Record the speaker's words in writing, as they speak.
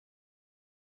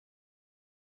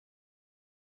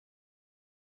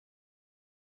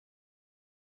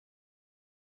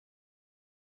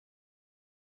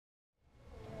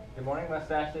Good morning,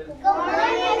 mustaches. Good morning,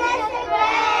 Mr.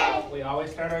 Gray. We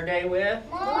always start our day with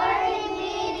Morning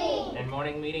meeting. And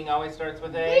morning meeting always starts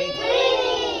with a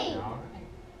Greeting. All right.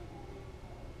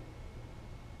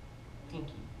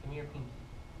 Pinky. Give me your pinky.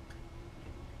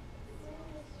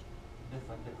 This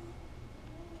like this.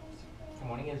 Good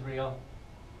morning, Israel.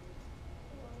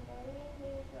 Good morning,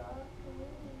 Jeremy. Good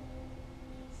morning,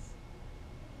 Luis.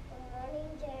 Good morning,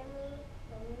 Jeremy.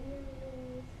 Good morning, Jesus.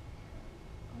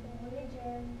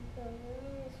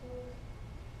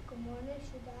 Good morning,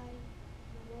 Shudai.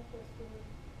 Good morning, Christine.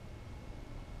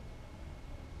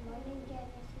 Good morning,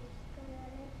 Genesis. Good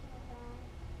morning, Shudai.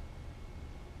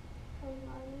 Good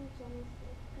morning,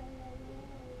 Genesis. Good morning,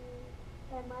 Ali.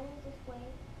 Good morning, this way.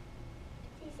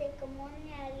 She said, good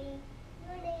morning, Ali. Good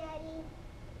morning, Ali.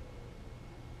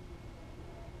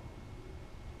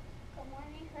 Good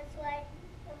morning, Josue.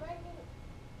 Good morning,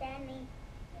 Danny.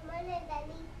 Good morning,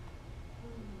 Danny.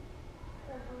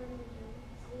 Good morning,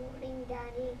 Good morning,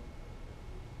 Daddy.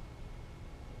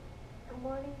 Good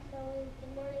morning, Chloe.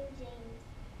 Good morning, James.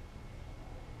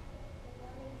 Good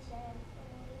morning, Jen. Good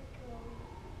morning, Chloe.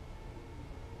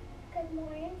 Good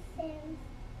morning, Sims.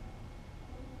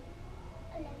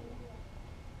 Olivia.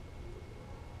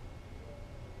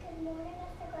 Good morning,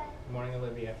 Mr. Gray. Good morning,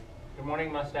 Olivia. Good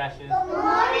morning, mustaches. Good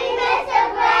morning,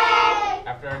 Mr. Gray.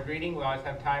 After our greeting, we always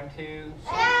have time to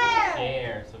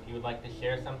share. So if you would like to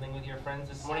share something with your friends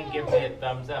this morning, give me a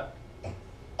thumbs up.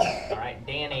 All right,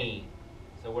 Danny.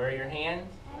 So where are your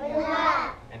hands?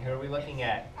 And who are we looking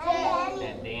at? Danny.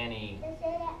 At Danny. They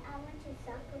say that I went to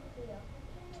soccer field.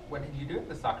 What did you do at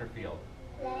the soccer field?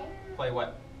 Play Play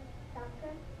what?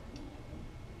 soccer.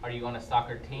 Are you on a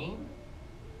soccer team?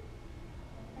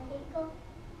 Mexico.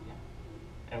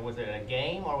 And was it a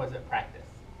game or was it practice?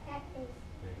 Practice.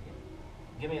 Very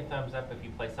good. Give me a thumbs up if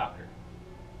you play soccer.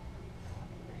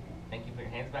 Very good. Thank you. Put your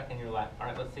hands back in your lap. All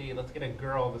right, let's see. Let's get a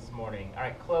girl this morning. All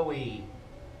right, Chloe.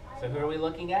 So who are we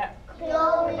looking at?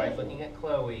 Chloe. Everybody's looking at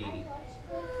Chloe. I watched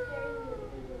a scary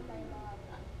movie with my mom.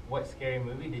 What scary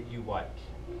movie did you watch?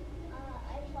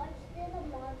 I watched the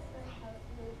Monster House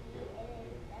movie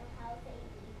and the house ate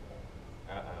people.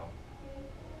 Uh-oh.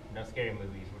 No scary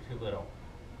movies. We're too little.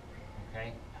 Okay?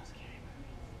 No scary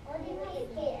movies. Only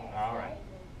kids. All right.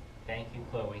 Thank you,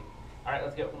 Chloe. All right,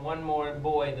 let's get one more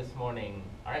boy this morning.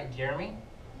 All right, Jeremy.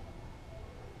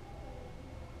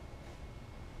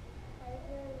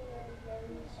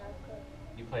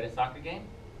 You played a soccer game?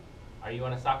 Are you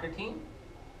on a soccer team?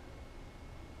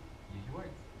 Use your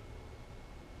words.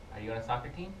 Are you on a soccer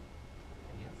team?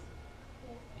 Yes.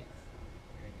 Yes.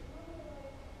 Very good.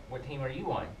 What team are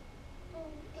you on?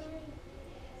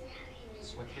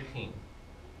 What's your team?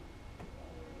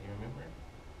 Do you remember?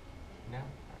 No? All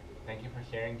right. Thank you for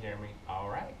sharing, Jeremy. All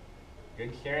right.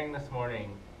 Good sharing this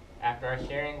morning. After our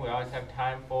sharing, we always have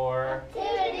time for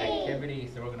activity.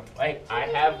 So we're going to play I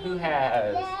Have Who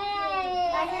Has. Yay!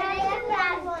 I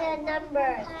have who has the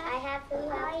numbers. I have who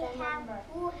has the number.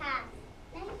 Who has?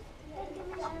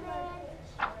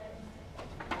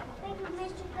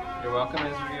 You're welcome,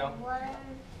 Israel.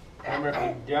 Remember, if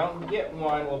you don't get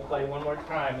one, we'll play one more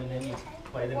time, and then you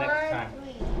play the next time.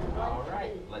 All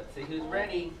right, let's see who's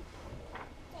ready.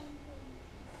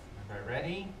 Everybody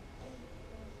ready?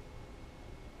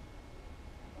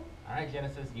 All right,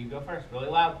 Genesis, you go first. Really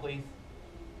loud, please.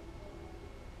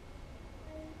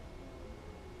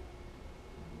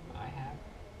 I have.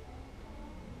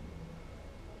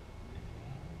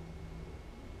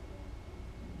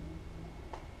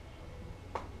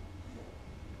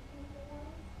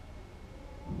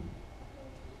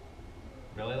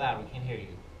 Really loud, we can't hear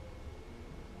you.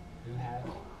 Who has?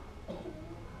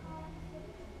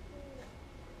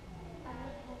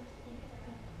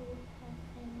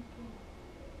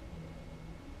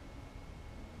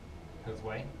 Whose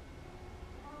way?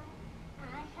 I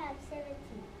have 17.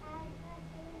 I have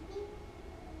 17.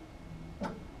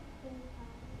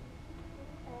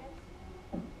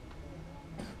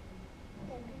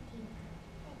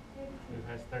 Who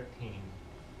has 13?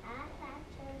 I have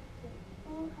 13.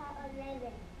 Who has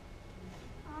 11?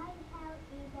 I have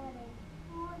 11.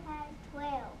 Who has 12?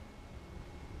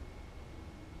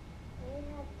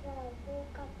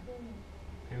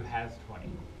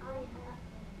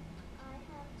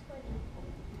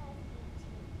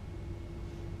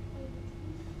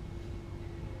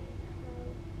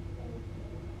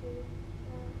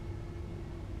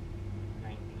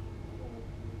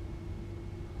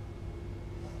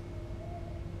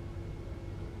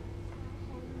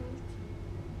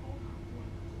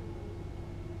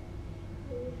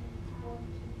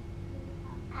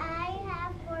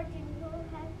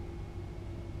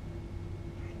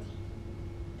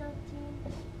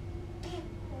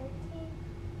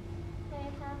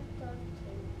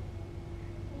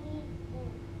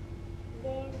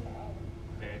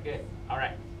 good. All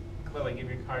right. Chloe, give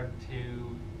your card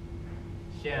to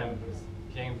James.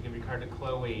 James, give your card to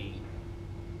Chloe.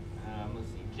 Let's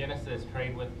see. Genesis,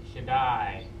 trade with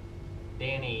Shaddai.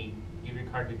 Danny, give your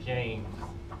card to James.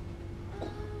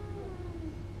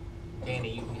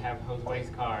 Danny, you can have Josue's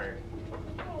card.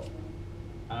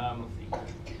 Let's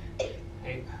see.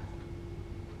 Hey,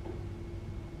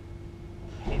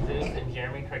 Jesus and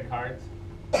Jeremy trade cards.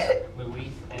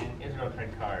 Luis and Israel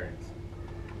trade cards.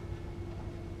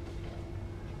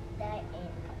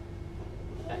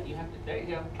 You have to. There you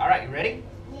go. All right, you ready?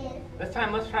 Yes. This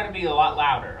time, let's try to be a lot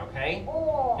louder, okay?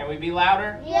 Oh. Can we be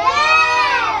louder?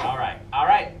 Yes. All right. All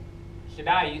right.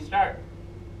 Shaddai, you start.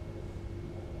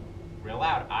 Real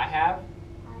loud. I have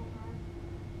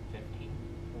 15.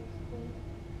 Who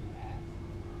has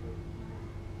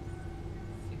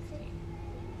 16?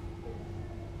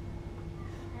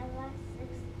 I have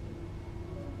 17.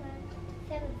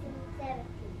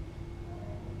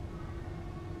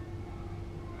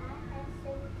 I have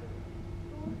 17.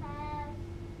 Who has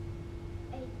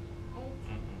 18?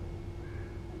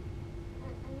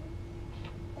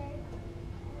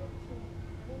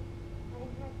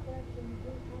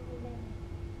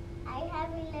 I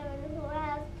have 11. Who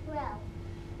has 12?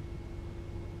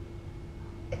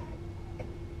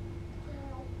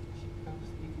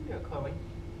 You can do it, Chloe.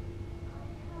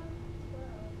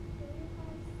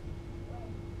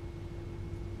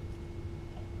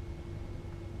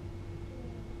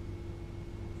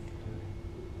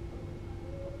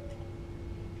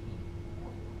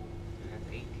 That's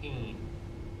 18.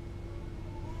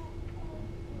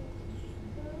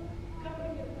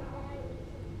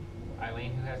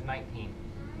 Eileen, who has 19?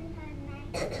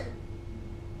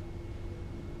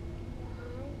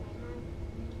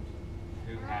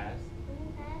 Who has?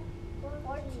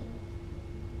 14.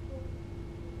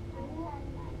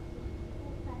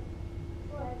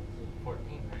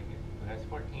 14. Very good. Who has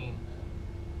 14?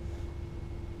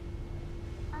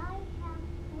 I have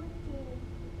 14.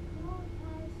 Who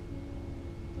has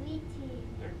 13?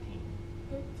 13.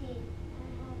 13. I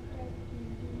have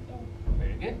 13.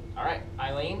 Very good. All right,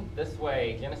 Eileen, this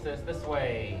way. Genesis, this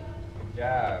way. Good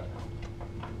job.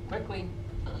 Quickly.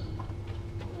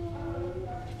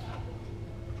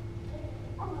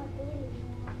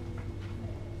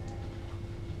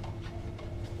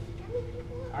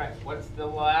 All right, what's the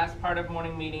last part of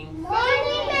morning meeting?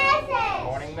 Morning message.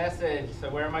 Morning message. So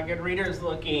where are my good readers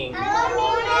looking?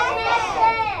 Morning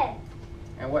message.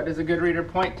 And what does a good reader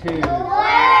point to?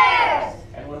 Words.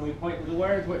 And when we point to the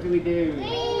words, what do we do?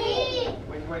 Read.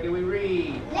 Which way do we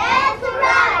read? Left to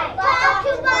right. Top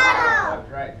to bottom.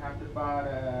 Left, right, top to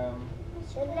bottom.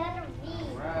 The letter V.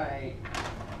 Right.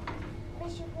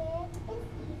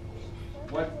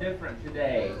 What's different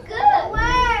today? Good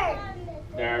word.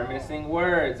 There are missing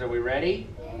words. Are we ready?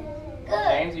 Good.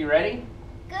 James, you ready?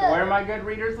 Good. So where are my good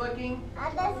readers looking?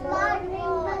 At the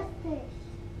morning message.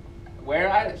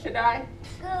 Where should I?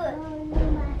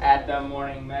 Good. At the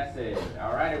morning message.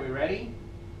 All right, are we ready?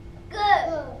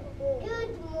 Good.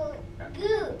 Good morning.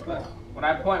 Good. Look, when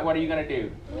I point, what are you going to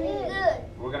do? Good.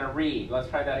 We're going to read. Let's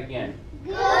try that again.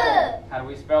 Good. How do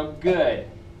we spell good?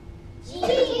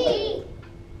 G.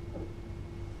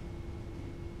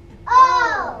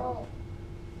 O.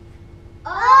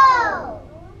 O.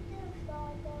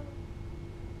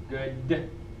 Good. D.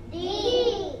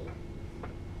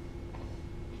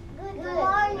 Good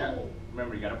morning. Yep.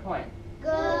 Remember, you got to point.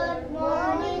 Good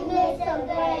morning, Mr.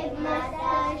 Babe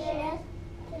Massages.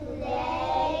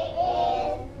 Today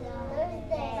is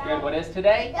Thursday. Good. What is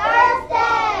today?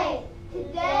 Thursday.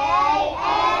 Today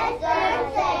is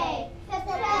Thursday.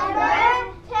 September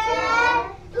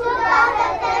 10,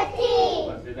 2013.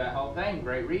 Let's do that whole thing.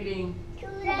 Great reading.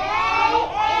 Today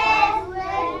is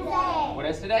Wednesday. What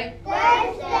is today?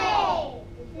 Thursday.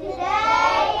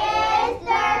 Today is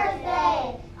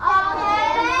Thursday.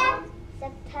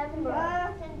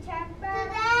 October. September.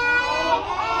 Today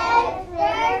is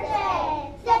Thursday.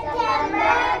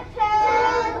 September 2,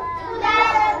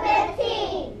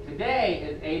 2015. Today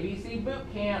is ABC Boot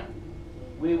Camp.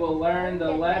 We will learn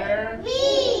the letter V.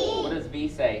 What does V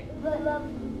say?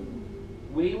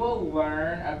 We will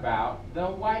learn about the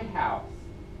White House.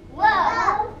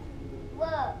 Love.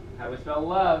 Love. How do we spell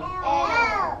love?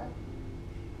 L.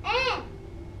 N.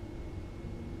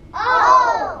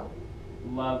 O.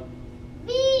 Love.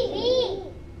 V.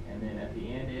 And then at the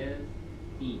end is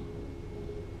E.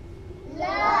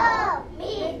 Love.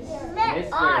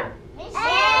 Mr.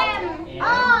 M.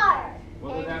 R.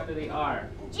 What was after the R?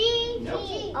 G. Nope.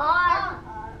 G. R.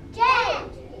 J.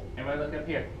 Everybody look up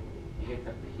here. You get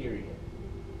the period.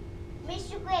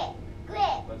 Mr. Grit.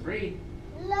 Grit. Let's read.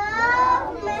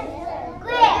 Love Mr.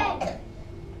 Grit.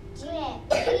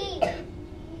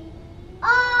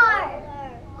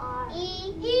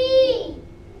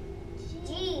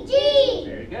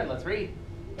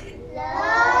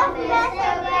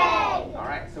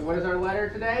 letter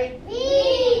today?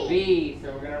 V. V.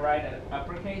 So we're going to write an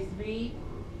uppercase V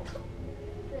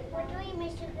What do we,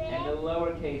 Mr. and a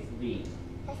lowercase V.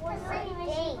 That's the same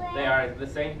thing. They are the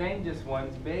same thing, just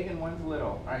one's big and one's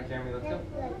little. All right, Jeremy, let's go.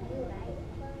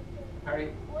 Hurry.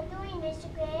 What do we, Mr.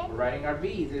 Grant? We're writing our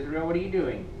V's. Israel, what are you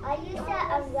doing? I used to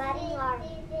writing our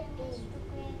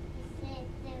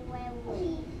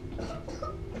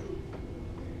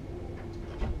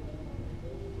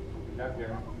Good job,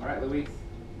 Jeremy. All right, Luis.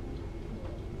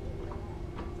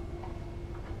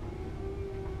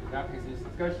 Good job, Jesus.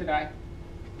 Let's go, Shaddai.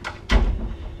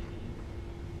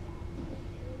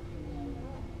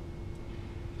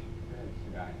 Good,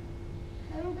 Shaddai.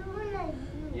 I'm doing a U.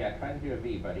 Yeah, try to do a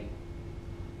V, buddy.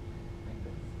 Like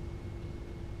this.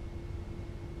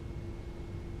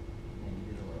 And you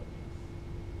do the lowercase.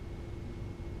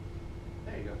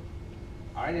 There you go.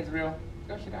 All right, Israel.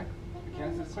 Let's go, Shaddai. Do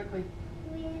Genesis quickly.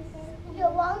 You're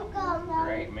welcome.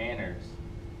 Great manners.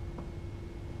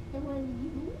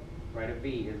 Write a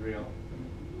V, Israel.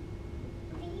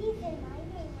 These are my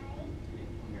name, right?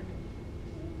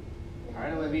 All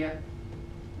right, Olivia.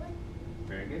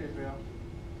 Very good, Israel.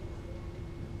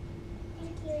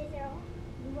 Thank you, Israel.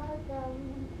 You're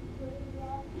welcome.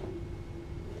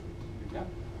 Good job.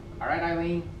 All right,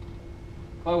 Eileen.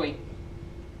 Chloe.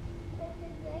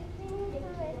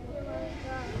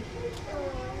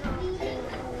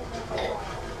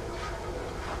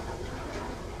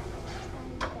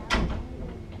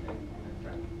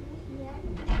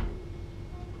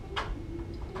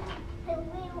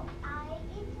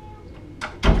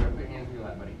 Put your hands in your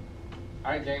lap, buddy.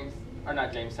 All right, James. Or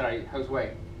not James, sorry,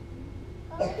 Josue.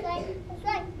 Come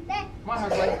on,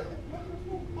 Josue.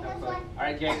 All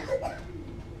right, James.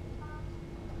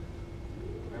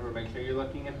 Remember, make sure you're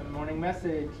looking at the morning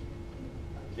message.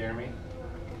 Jeremy.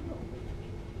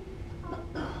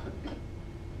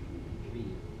 V.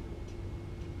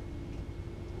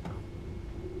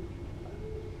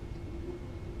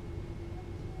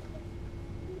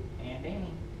 And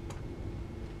Danny.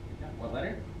 Good job. What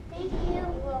letter? Thank you. You're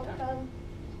welcome.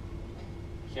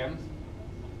 Shims.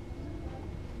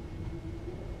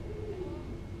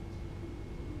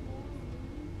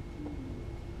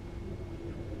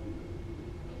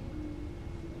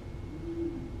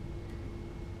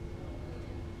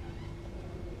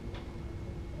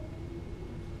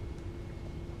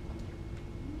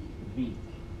 V.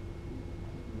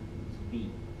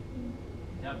 V.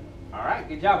 Yep. All right,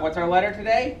 good job. What's our letter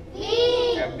today?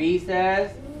 V. And B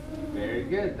says, very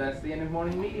good. That's the end of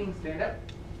morning meeting. Stand up.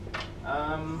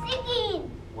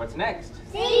 Singing. What's next?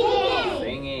 Singing.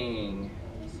 Singing.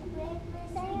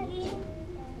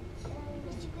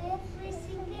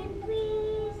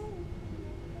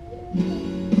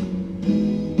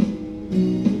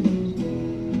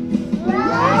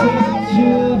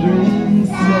 Children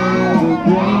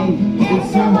celebrate.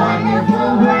 It's a wonderful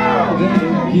world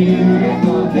and a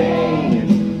beautiful day.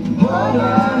 Hold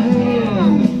our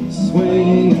hand,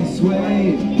 swing and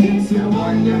sway. It's a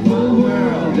wonderful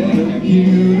world and a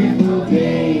beautiful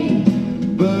day.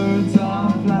 Birds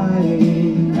are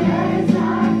flying. Birds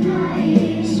are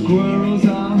flying. Squirrels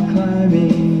are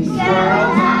climbing.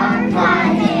 Squirrels are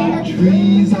climbing.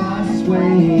 Trees are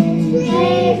swaying.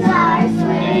 Trees are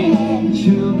swaying.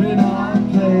 Children are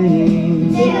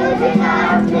playing. Children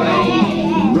are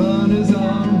playing. Runners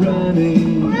are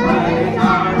running. Runners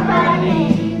are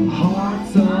running.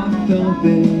 Hearts are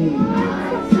thumping.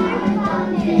 Hearts are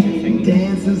thumping.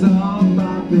 Dancers are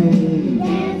bopping.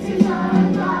 Dances are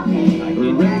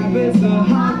bopping. Rabbits are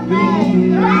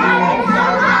hopping. Rabbits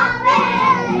are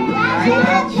hopping.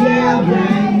 The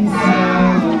children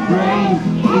celebrate.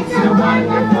 It's a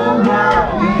wonderful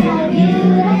world and a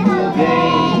beautiful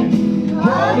day.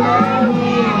 Hold our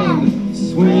hand,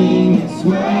 swing and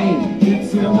sway.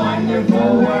 It's a wonderful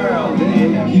world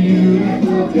and a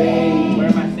beautiful day. Where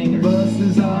are my singers?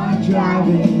 Buses are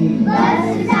driving.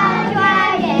 Buses are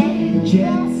driving.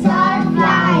 Jets are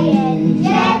flying.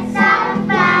 Jets are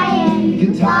flying.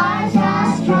 Guitars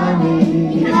are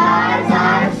strumming. Guitars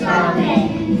are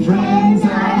strumming. Friends are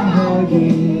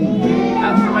hugging.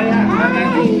 Somebody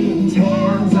else.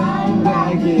 Tails are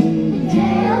wagging.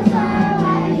 Tails are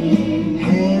wagging.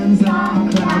 Hands are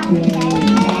clapping.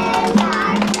 Hands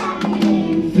are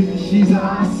clapping. Fishies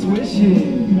are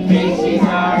swishing. Fishes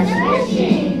are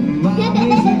swishing.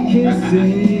 Mommies are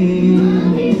kissing.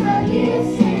 Mommies are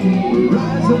kissing.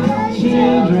 Rise up,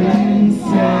 children,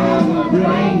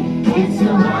 celebrate. It's a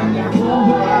wonderful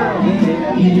world and a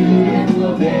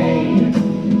beautiful day.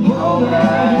 Hold our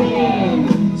hand,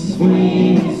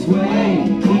 swing and sway.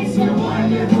 It's a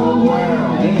wonderful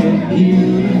world and a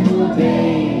beautiful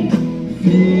day.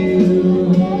 Feel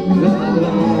the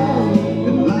love.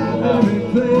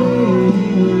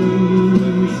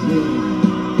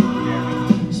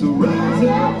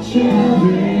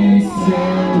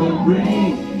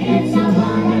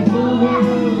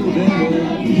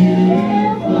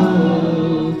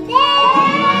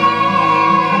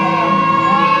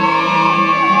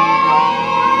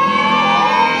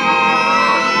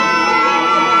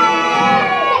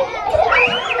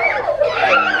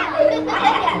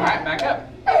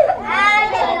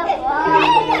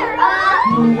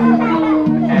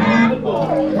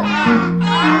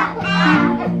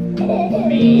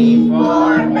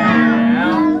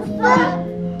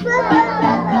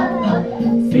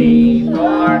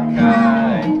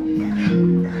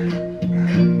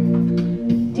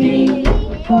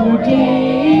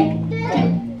 dick.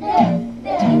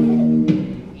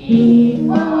 E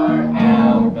for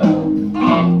elbow.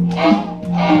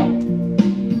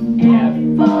 F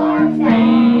for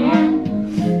fan.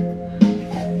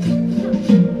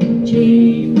 G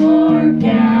for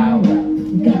gower.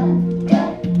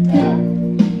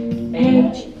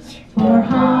 H for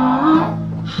hop.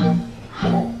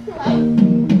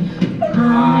 I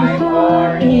for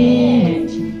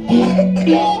inch.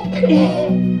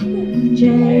 J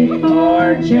for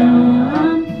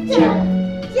jump.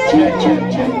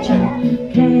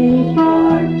 K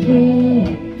for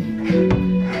kick.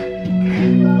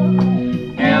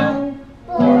 L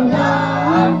for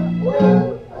love.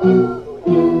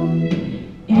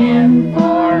 M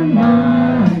for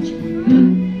much.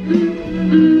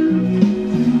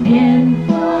 N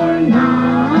for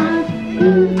not.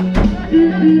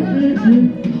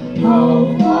 O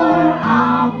for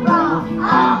opera.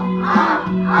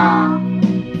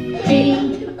 P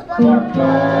for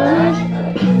push.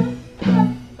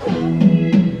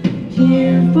 Q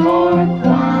for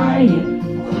quiet.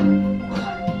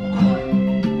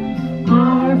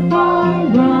 R for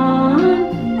run.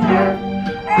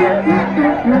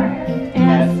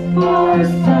 S for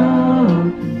sun.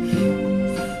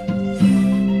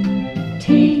 T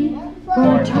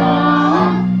for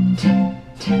top.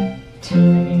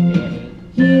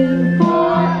 U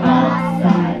for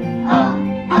upside.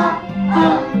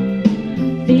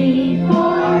 V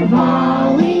for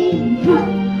volley.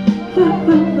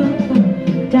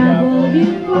 W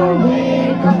for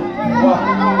wiggle.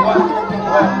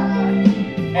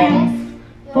 X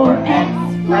for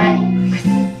X-ray.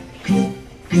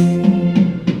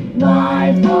 Y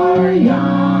for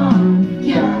yawn.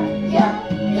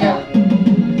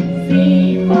 Z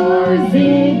for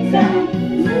zigzag.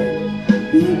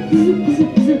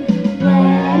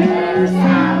 Letter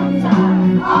sounds are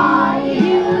all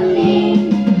you need.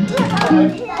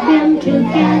 Put them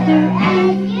together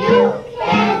and you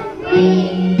can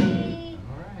read.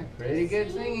 Alright, pretty good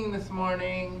singing this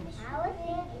morning. I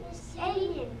was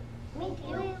Alien. Me too.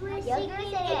 You're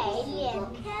good at alien.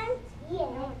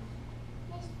 Yeah.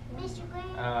 Mr.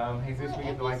 Graham. Jesus, we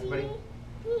get the lights, buddy.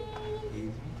 Excuse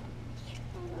me.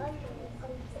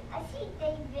 I see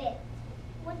David.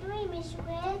 What do you mean, Mr.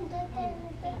 Graham?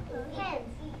 Hands.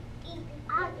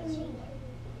 Out in me.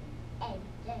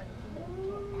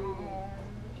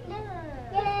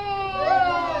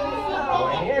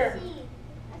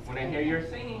 When I hear your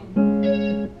singing.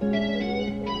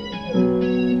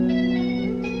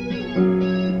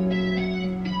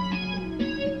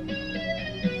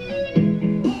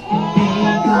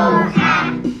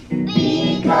 B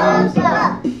goes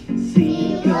up. C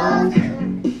goes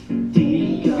D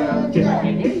goes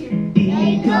down. E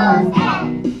goes up.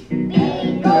 B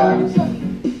goes up.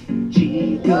 G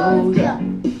goes up.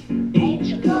 H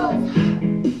goes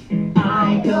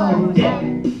I go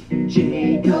down. J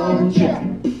goes up.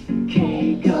 K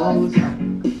goes up.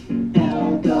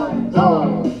 L goes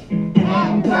oh.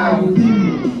 M goes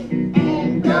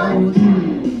N goes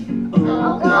O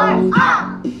goes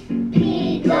up. P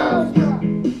goes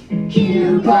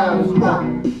Q goes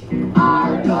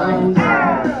R goes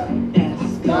S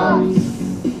goes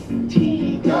T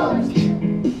goes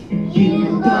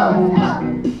U goes up.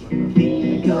 V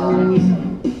goes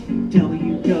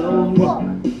W goes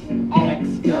X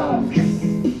goes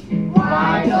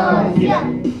Y goes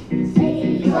Z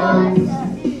goes.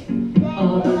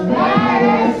 All the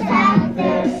letters have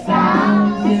their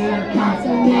sounds. Here comes a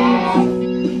nest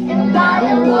and by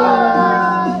the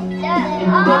wall.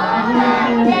 All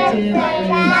have different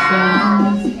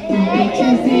sounds. A to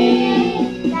Z.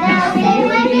 Now say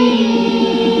with me.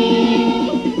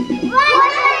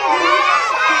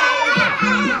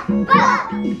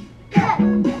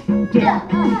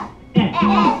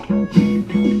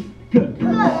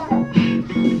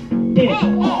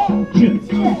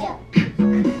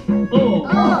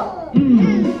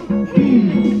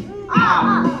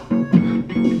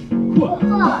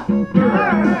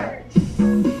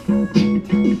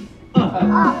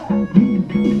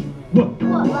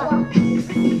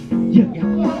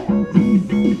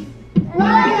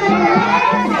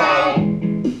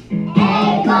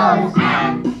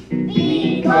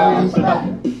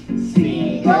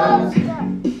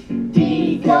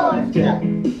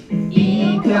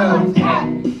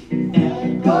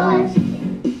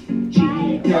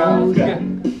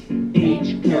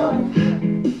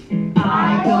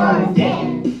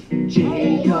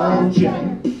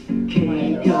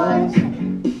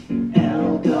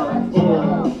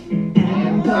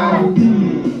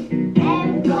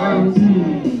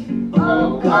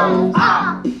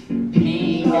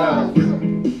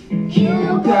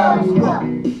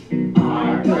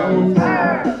 goes,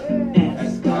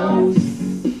 X goes,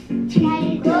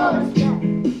 T goes,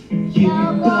 U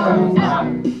goes up,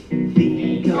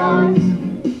 V goes,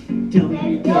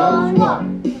 W goes up,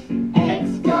 X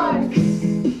goes,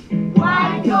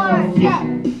 Y goes up,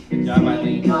 Good job,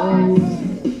 Eileen. all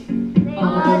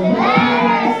the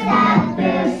letters have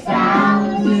their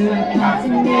sounds with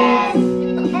consonants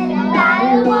and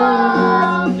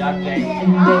vowels. Good job, James. They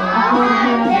all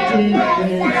have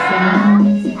different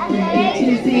sounds. A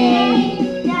to Z,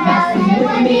 now sing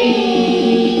with me.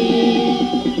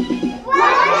 What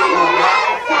does the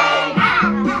letter say?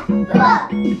 A,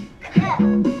 B, K,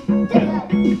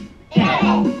 D, A,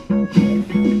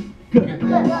 Good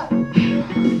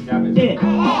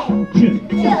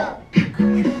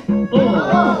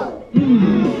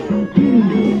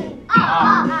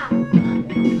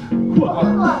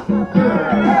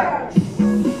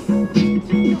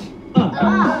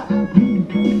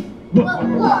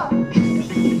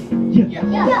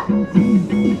job,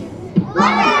 Izzy.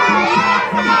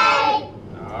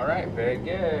 All right, very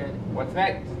good. What's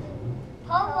next?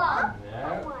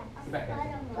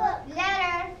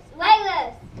 Yeah.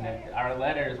 Next, our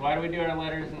letters. Why do we do our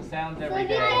letters and sounds every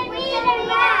day? So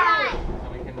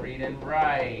we can read and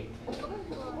write.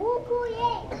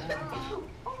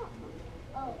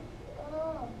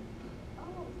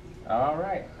 All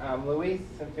right, Luis,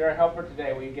 since you're a helper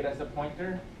today, will you get us a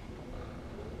pointer?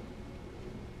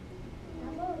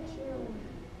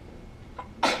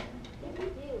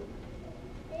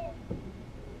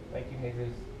 Thank you,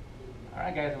 Jesus. All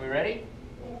right, guys, are we ready?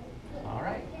 All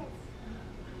right.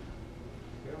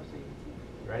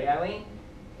 Ready, Eileen?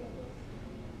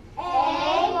 Come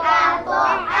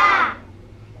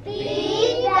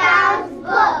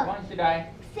on, Shaddai.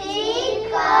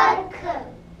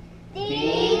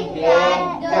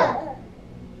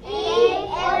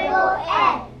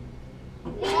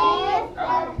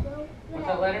 What's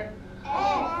that letter?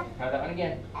 Try that one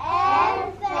again.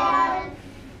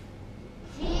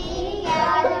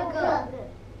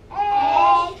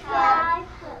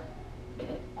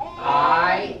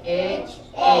 I-H-H.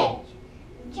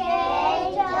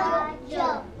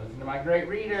 Listen to my great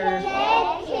readers.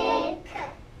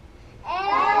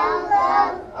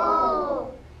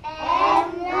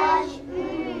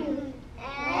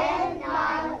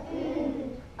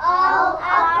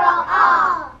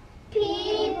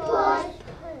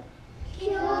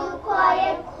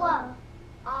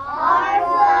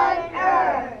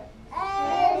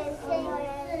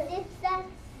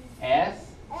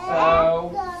 S,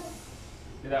 so.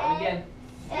 Do that one again.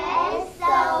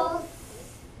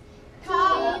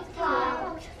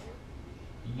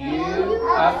 U,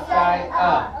 upside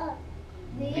up.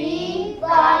 V,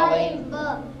 vowel.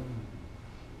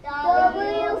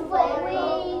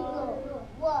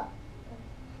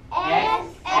 X,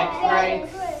 X-ray.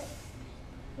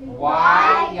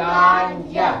 Y, yawn,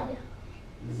 ya.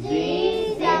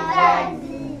 Z, zigzag.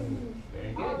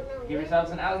 Very good. Give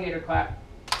yourselves an alligator clap.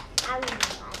 All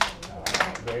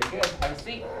right, very good. Have a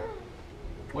seat.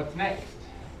 What's next?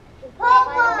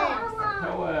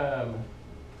 Poem.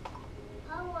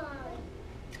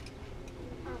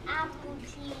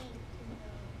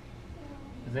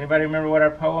 Does anybody remember what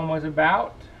our poem was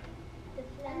about?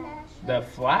 The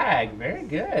flag. Very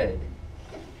good.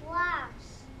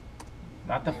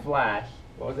 Not the flash.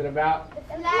 What was it about?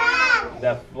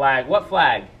 The flag. What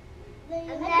flag?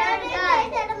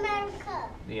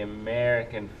 The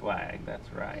American flag. That's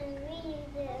right.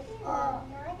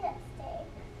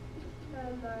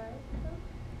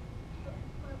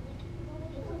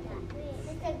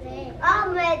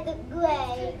 I'm at the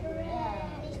gray.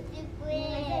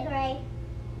 Mr. Gray.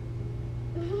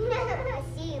 I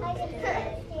see you.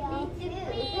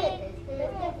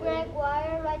 Mr. Gray,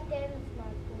 wire right there in the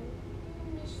smartphone.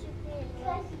 Mr. Gray.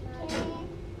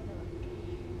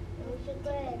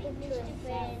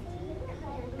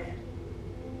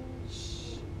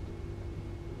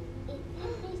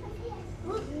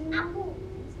 Apple.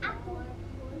 Apple.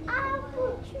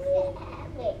 Apple tree.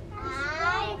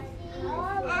 I see.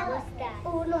 What's that?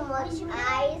 Oh no, I see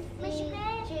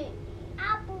tree.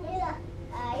 Apple.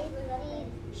 I see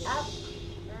up. I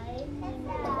see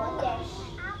water.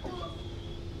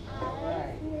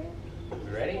 Alright. You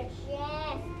ready?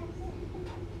 Yes.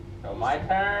 So my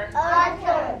turn. Our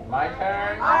turn. My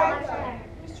turn. Our turn.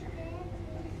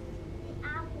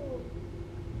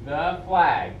 The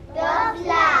flag. The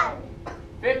flag.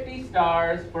 50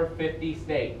 stars for 50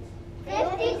 states.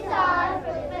 50 stars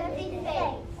for 50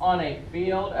 states. On a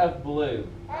field of blue.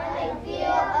 On a field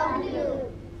of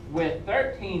blue. With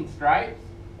 13 stripes.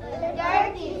 With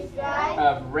 13 stripes.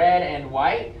 Of red and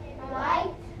white.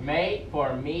 White. Made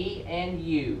for me and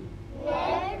you.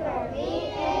 Red for me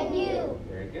and you.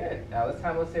 Very good. Now this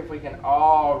time let's see if we can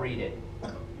all read it.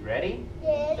 You ready?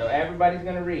 Yes. So everybody's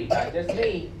going to read, not just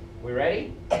me. We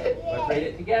ready? Let's read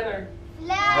it together.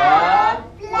 Flag.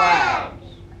 The flag.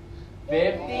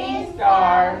 50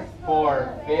 stars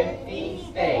for 50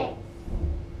 states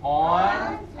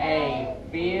on a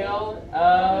field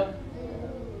of,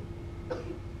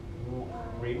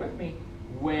 read with me,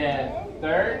 with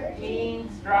 13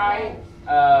 stripes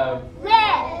of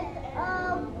Red.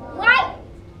 White.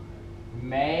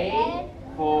 made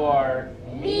for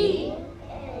me.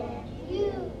 And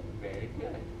you. Very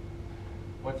good.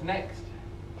 What's next?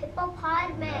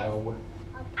 Hippopotamus. No.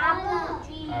 Apple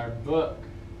tree. Our book.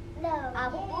 No.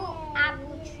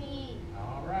 Apple tree.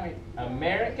 All right.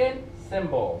 American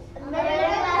symbols.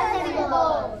 American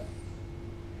symbols.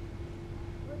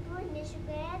 We're doing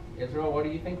Michigan. Israel, what do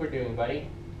you think we're doing, buddy?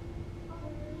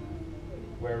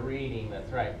 We're reading,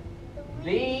 that's right.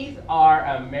 These are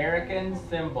American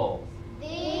symbols.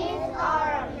 These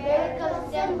are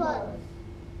American symbols.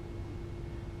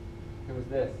 Who is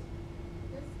this?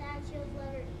 The Statue of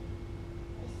Liberty.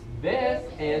 This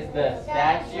is the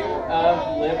Statue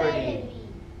of Liberty.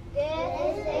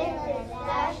 This is the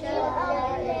Statue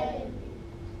of Liberty.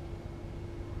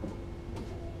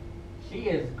 She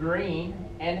is green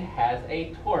and has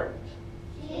a torch.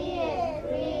 She is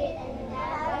green and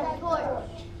has a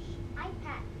torch.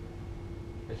 iPad.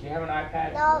 Does she have an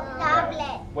iPad? No,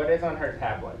 tablet. What is on her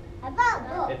tablet? A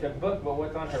book. It's a book, but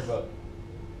what's on her book?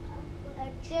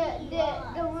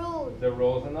 The rules. The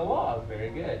rules and the laws. Very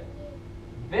good.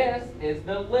 This is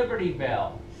the Liberty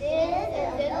Bell. This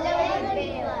is the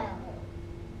Liberty Bell.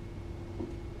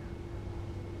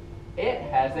 It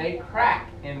has a crack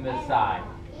in the side.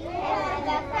 It has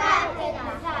a crack in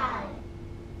the side.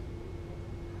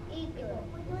 Eagle.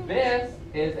 This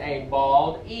is a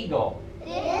bald eagle.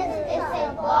 This is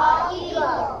a bald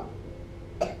eagle.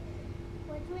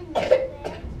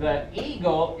 The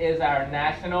eagle is our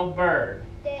national bird.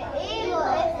 The eagle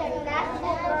is a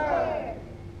national bird.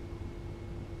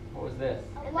 What was this?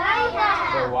 The White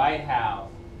House. The White House.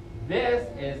 This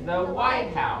is the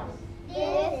White House. This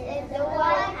is the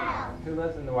White House. Who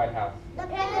lives in the White House? The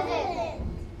President.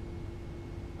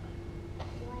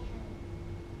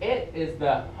 It is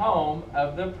the home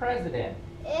of the president.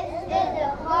 It is the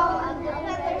home of the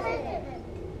President.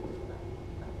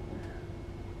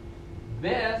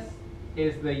 This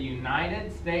is the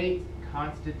United States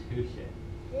Constitution.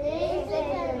 This is the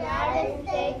United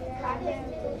States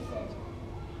Constitution.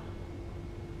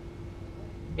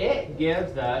 It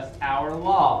gives us our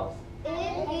laws.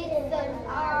 It gives us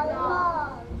our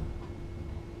laws.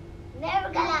 Never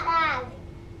gonna have.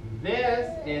 This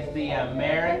is the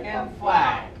American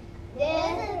flag. This is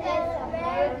the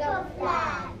American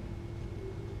flag.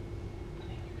 I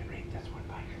think you can read this one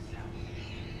by yourself.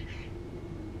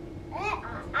 It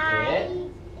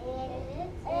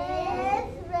is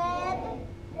red,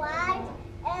 white,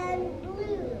 and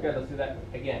blue. Good, let's do that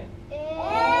again. It is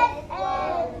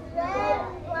red,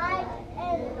 white,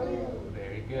 and blue.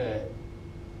 Very good.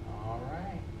 All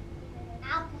right.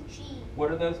 Apple tree.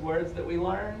 What are those words that we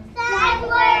learned? Sight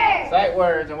words. Sight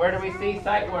words. And where do we see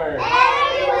sight words?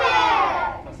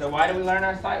 Everywhere. So why do we learn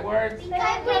our sight words? Because we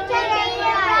can read and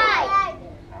write.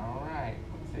 All right.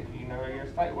 Let's see if you know your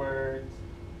sight words.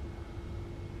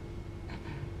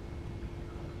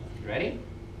 You ready?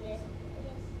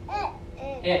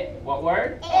 It. What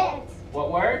word? It.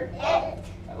 What word? It.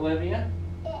 Olivia?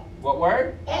 It. What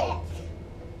word? It.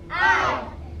 I.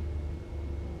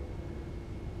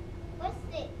 What's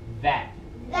it? That.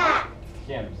 That.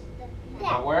 Shims.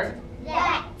 That. What word?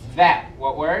 That. That.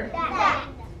 What word? That.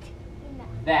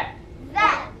 That.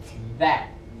 That. That.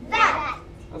 That.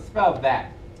 Let's spell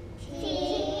that.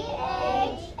 T-H-A-T.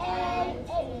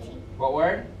 What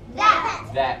word? That.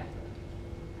 That.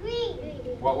 Green.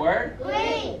 What word?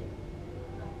 Green.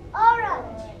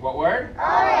 Orange. What word?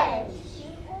 Orange.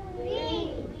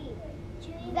 Green.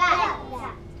 That.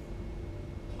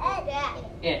 That.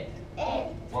 It.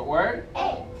 It. What word?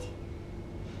 It.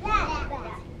 That.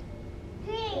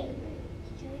 Green.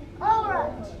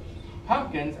 Orange.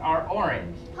 Pumpkins are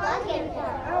orange. Pumpkins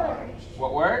are orange.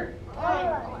 What word?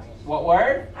 Orange. What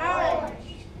word?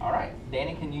 Orange. All right.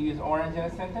 Danny, can you use orange in a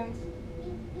sentence?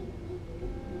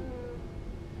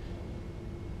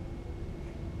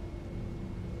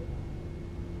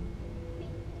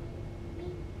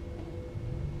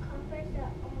 Carpets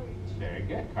are orange. Very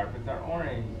good. Carpets are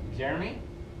orange. Jeremy?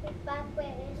 The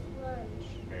pathway is orange.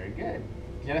 Very good.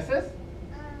 Genesis?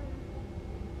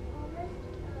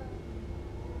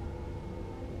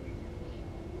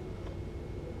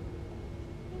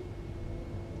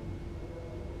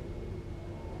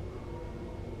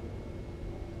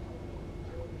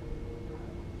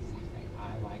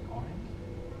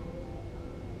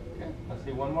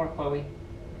 do one more, Chloe.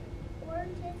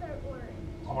 Oranges are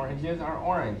orange. Oranges are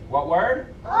orange. What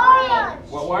word? Orange.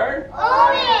 What word?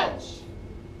 Orange.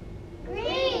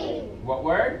 Green. What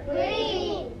word?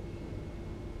 Green.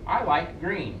 I like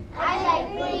green. I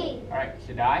like green. All right,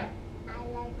 Shaddai? I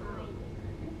like green.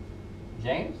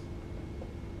 James?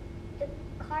 The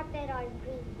carpet are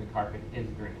green. The carpet is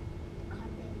green. The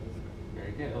carpet is green.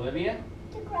 Very good. Olivia?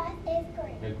 The grass is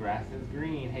green. The grass is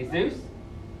green. Jesus?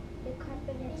 The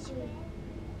carpet is green.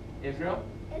 Israel?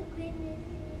 The green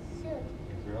is suit.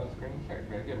 Israel's green shirt.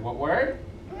 Very good. What word?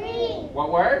 Green.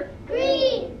 What word?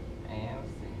 Green. And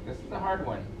let's see. This is a hard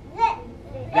one. That.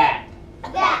 That.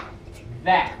 That.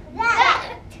 That.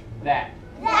 That. That.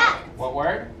 That. What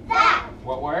word? That.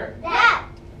 What word? That.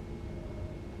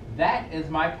 That is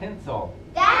my pencil.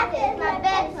 That is my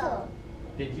pencil.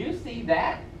 Did you see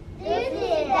that? Do you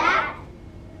see that?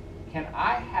 Can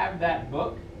I have that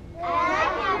book? Can I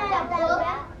have the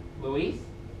book? Luis?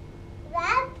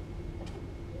 That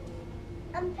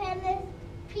pen is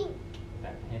pink.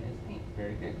 That pen is pink.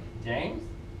 Very good. James?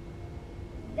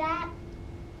 That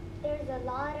there's a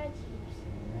lot of jeeps.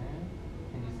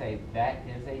 Can you say that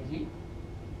is a Jeep?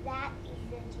 That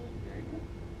is a jeep. Very good.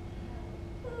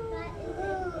 That is an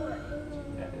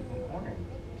orange. That is an orange.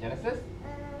 Genesis?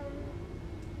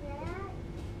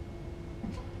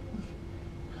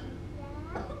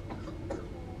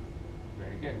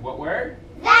 Very good. What word?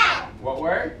 That. What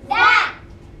word? That.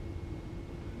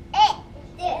 It.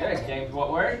 Good. James,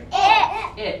 what word?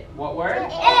 It. It. What word?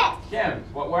 It. Shims,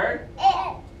 what word?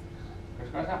 It.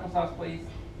 Crisscross applesauce, please.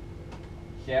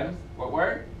 Shims, what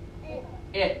word? It.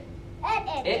 It.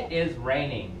 It is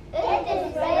raining. It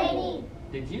is raining.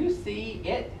 Did you see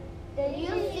it? Do you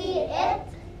see it?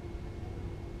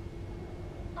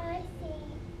 I see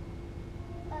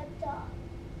a dog.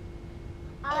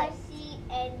 I see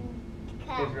a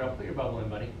cat. Israel, put your bubble in,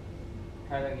 buddy.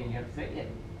 Try that again. You have to say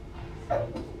it. So,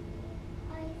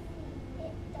 I see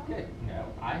it. Dog. good. No,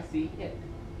 I see it.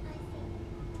 I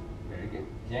see. Very good.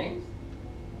 James?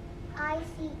 I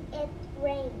see it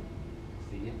rain.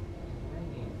 See it. It's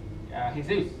raining.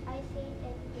 Jesus? I see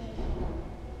it rain.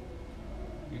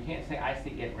 You can't say I see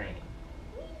it raining.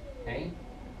 Okay?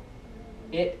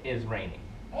 It is raining.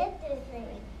 It is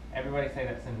raining. Everybody say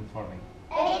that sentence for me.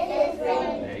 It is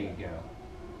raining. There you go.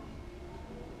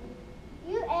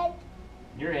 You it.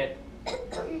 You're it. We're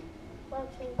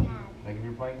playing tag. Like if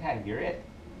you're playing tag, you're it.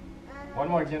 One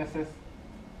more, Genesis.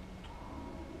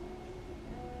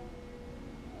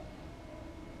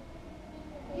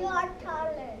 You are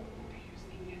taller. Do you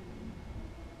see it?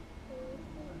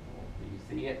 Do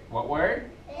you see it? What word?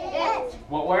 It.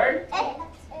 What word? It.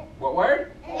 What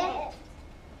word? It.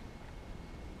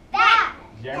 That.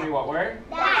 Jeremy, what word?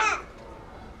 That.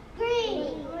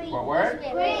 Green. What word?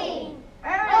 Green.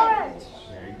 Orange.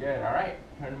 Very good. All right.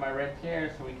 Turn to my red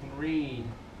chair so we can read.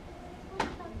 What's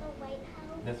about the White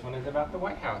House? This one is about the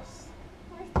White House.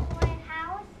 What's the White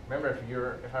House? Remember,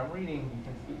 if I'm reading, you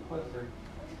can speak closer.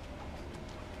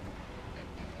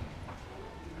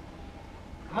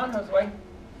 Come on, Josue.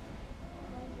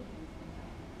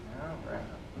 All right.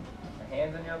 Your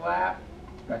hands in your lap.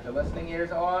 Got your listening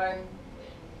ears on.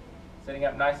 Sitting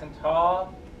up nice and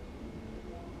tall.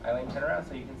 Eileen, turn around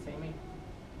so you can see me.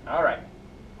 All right.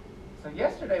 So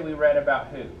yesterday we read about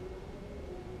who?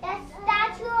 The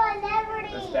Statue of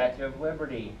Liberty. The Statue of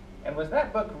Liberty. And was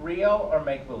that book real or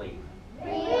make-believe?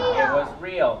 Real. It was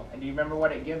real. And do you remember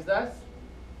what it gives us?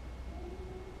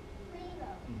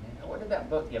 Real. What did that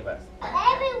book give us?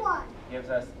 Everyone. Gives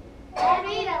us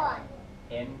Everyone.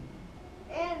 in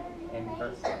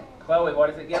Information. Chloe, what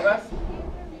does it give us?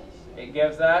 It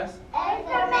gives us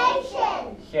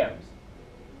Information. Shims.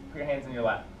 Put your hands in your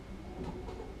lap.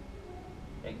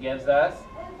 It gives us,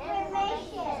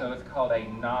 Information. so it's called a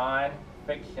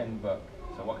non-fiction book.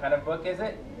 So what kind of book is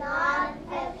it?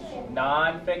 Non-fiction.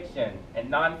 Non-fiction. And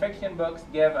non-fiction books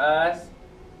give us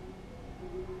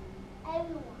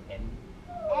Everyone.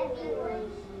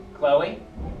 Everyone. Chloe?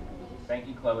 Thank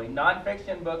you, Chloe.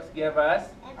 Non-fiction books give us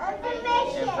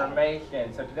Information.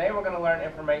 information. So today we're going to learn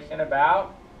information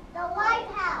about The White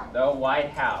House. the White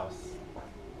House.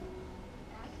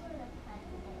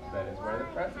 That is where the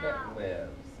president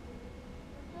lives.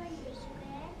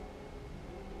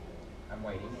 I'm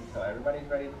waiting until everybody's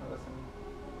ready to listen.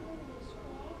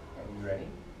 Are you ready?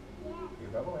 Yes. Your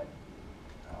bubble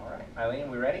in. All right.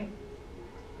 Eileen, we ready?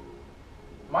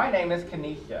 My name is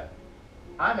Kenesha.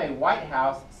 I'm a White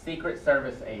House Secret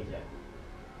Service agent.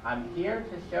 I'm here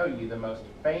to show you the most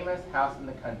famous house in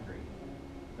the country,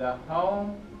 the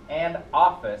home and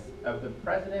office of the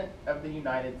President of the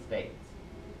United States.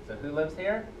 So who lives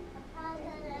here? The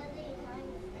President of the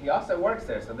United States. he also works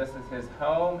there, so this is his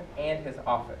home and his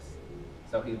office.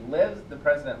 So the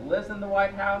president lives in the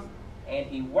White House, and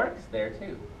he works there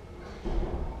too.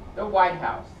 The White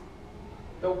House.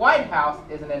 The White House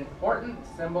is an important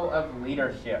symbol of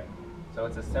leadership. So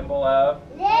it's a symbol of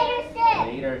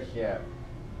leadership.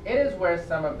 It is where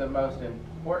some of the most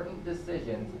important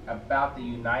decisions about the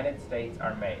United States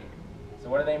are made. So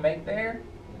what do they make there?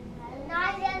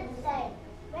 United States.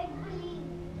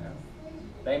 No.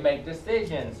 They make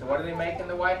decisions. So what do they make in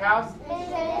the White House?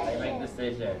 They make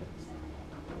decisions.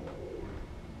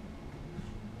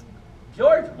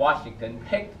 George Washington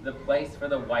picked the place for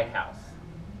the White House.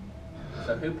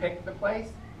 So who picked the place?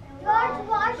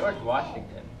 George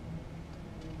Washington.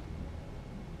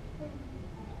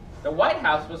 The White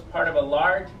House was part of a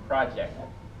large project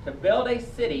to build a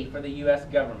city for the U.S.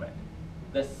 government.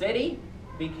 The city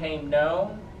became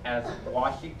known as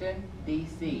Washington,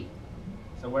 D.C.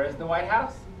 So where is the White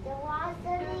House? The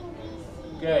Washington,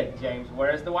 D.C. Good, James.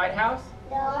 Where is the White House?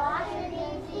 The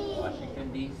Washington, D.C.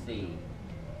 Washington, D.C.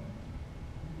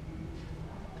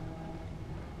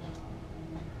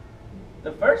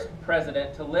 The first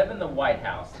president to live in the White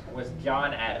House was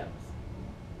John Adams.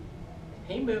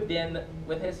 He moved in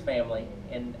with his family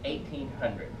in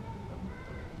 1800.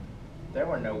 There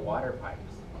were no water pipes.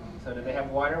 So did they have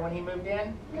water when he moved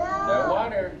in? No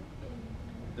water.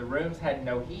 The rooms had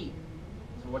no heat.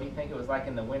 So what do you think it was like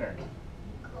in the winter?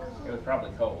 It was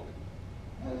probably cold.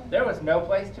 There was no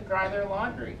place to dry their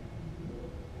laundry.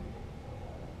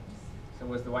 So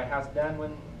was the White House done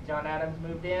when John Adams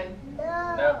moved in?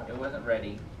 No, it wasn't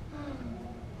ready.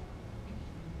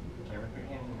 Careful with your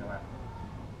hands in your lap.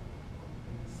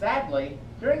 Sadly,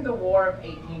 during the War of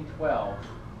 1812,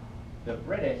 the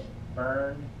British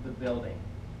burned the building.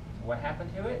 So what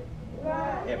happened to it?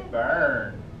 It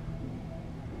burned.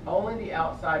 Only the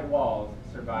outside walls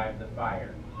survived the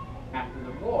fire. After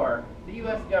the war, the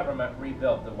U.S. government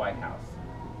rebuilt the White House.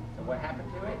 So what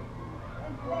happened to it?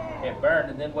 It burned,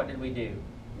 and then what did we do?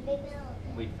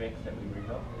 We fixed it, we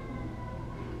rebuilt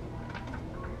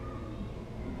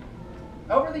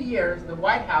it. Over the years, the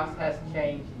White House has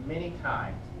changed many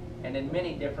times and in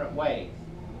many different ways.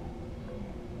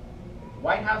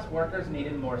 White House workers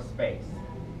needed more space.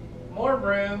 More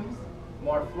rooms,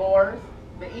 more floors,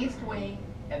 the East Wing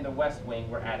and the West Wing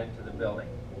were added to the building.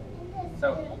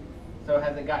 So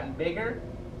has it gotten bigger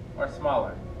or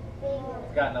smaller?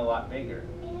 It's gotten a lot bigger.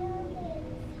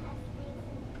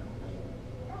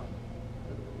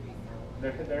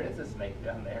 There is a snake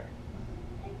down there.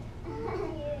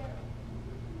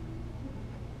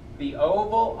 The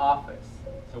Oval Office.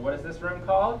 So what is this room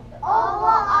called? Oval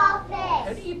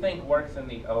Office. Who do you think works in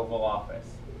the Oval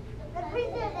Office? The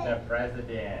President. The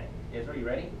President. Israel, you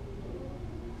ready?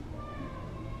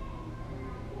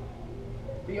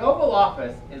 The Oval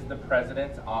Office is the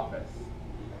President's office.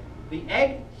 The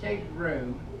egg-shaped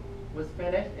room was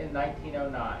finished in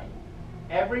 1909.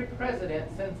 Every president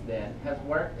since then has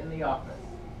worked in the office.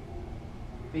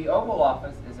 The Oval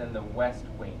Office is in the West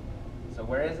Wing. So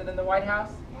where is it in the White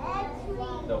House?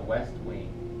 The West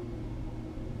Wing.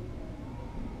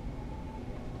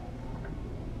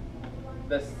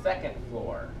 The second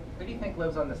floor. Who do you think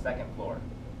lives on the second floor?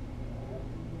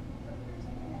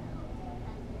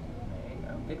 There you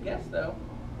go. Good guess, though.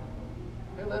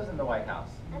 Who lives in the White House?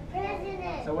 The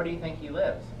President. So where do you think he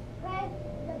lives? The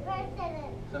President.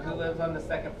 So who lives on the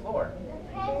second floor?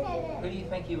 The President. Who do you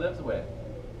think he lives with?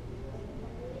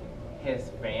 His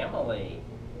family.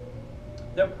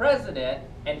 The President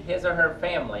and his or her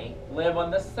family live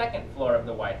on the second floor of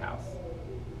the White House.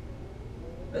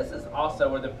 This is also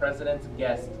where the President's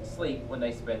guests sleep when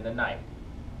they spend the night.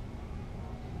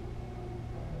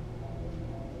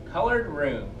 Colored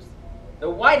rooms. The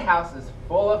White House is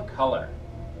full of color.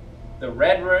 The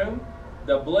red room,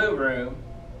 the blue room,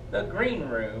 the green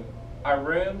room are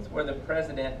rooms where the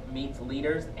President meets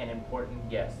leaders and important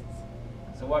guests.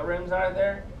 So what rooms are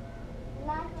there?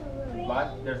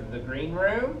 There's the green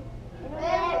room,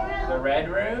 the red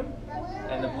room,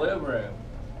 and the blue room.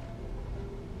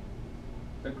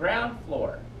 The ground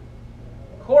floor.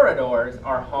 Corridors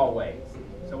are hallways.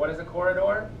 So what is a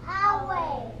corridor?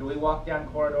 Hallway. Do we walk down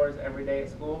corridors every day at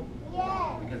school?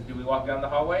 Yes. Because do we walk down the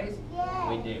hallways? Yes.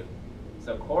 We do.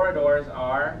 So corridors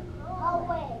are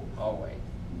Hallway. hallways.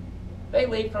 They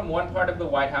lead from one part of the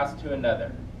White House to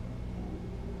another.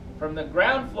 From the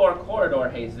ground floor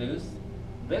corridor, Jesus,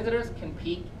 visitors can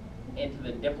peek into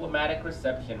the diplomatic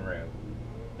reception room.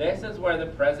 This is where the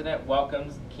President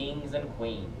welcomes kings and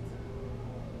queens.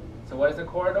 So what is a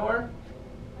corridor?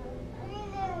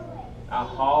 A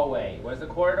hallway. What is a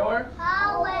corridor?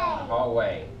 Hallway. A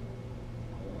hallway.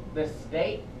 The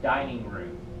state dining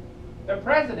room. The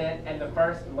president and the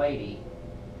first lady.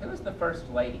 Who is the first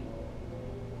lady?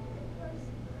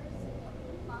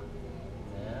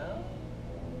 No.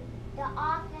 The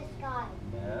office guy.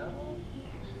 No.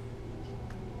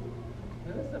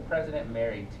 Who is the president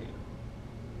married to?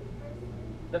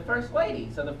 The first lady.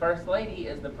 So the first lady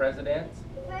is the president's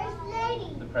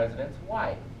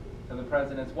wife. So the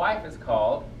president's wife is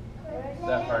called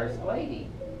the first lady.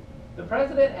 The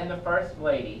president and the first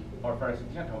lady, or first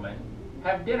gentleman,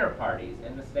 have dinner parties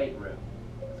in the stateroom.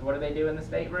 So what do they do in the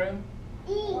stateroom?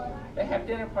 Eat. They have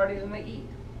dinner parties and they eat.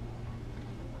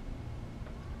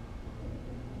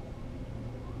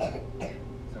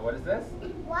 So what is this?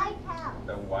 White House.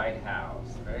 The White House.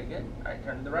 Very good. All right,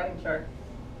 turn to the writing chart.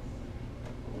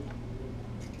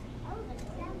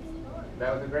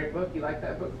 That was a great book. You like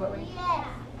that book, Chloe? Yes.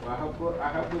 Well, I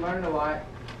hope we learned a lot.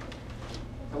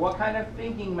 So what kind of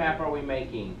thinking map are we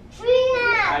making? Tree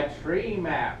map. A tree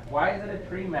map. Why is it a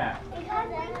tree map? Because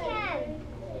we can.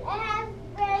 It has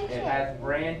branches. It has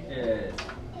branches.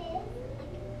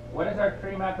 What is our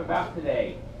tree map about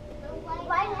today? The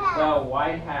White House. The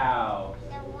White House.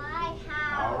 The White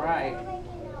House. All right. We're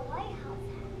making the White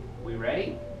House. We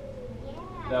ready?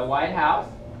 Yeah. The White House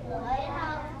The White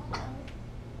House.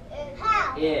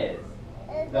 is.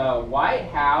 The White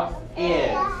House The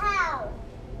is. house.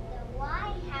 The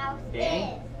White House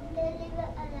Danny? is.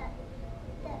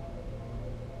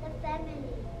 The family.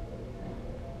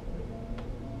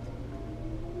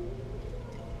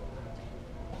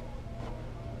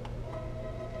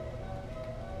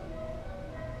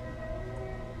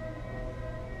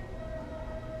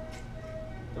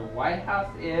 The White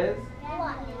House is.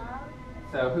 What?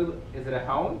 So who is it? A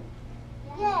home?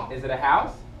 Yes. Is it a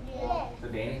house? Yes. So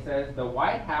Danny says the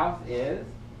White House is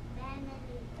Family.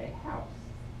 a house.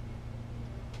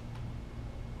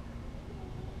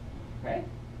 Okay.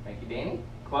 Thank you, Danny.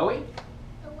 Chloe?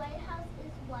 The White House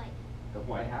is white. The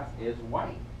White House is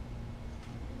white.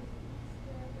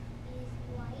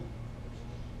 Is white.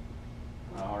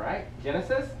 All right.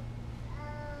 Genesis?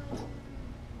 Um,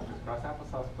 Just cross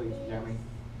applesauce, please, Jeremy.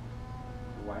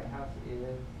 The White House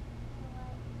is.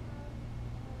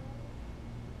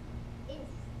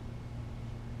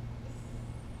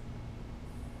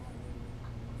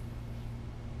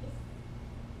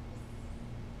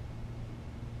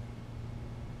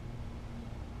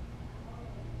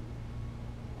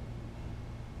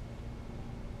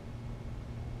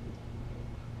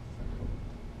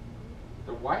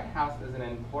 The White House is an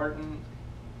important.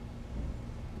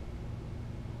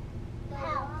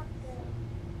 House.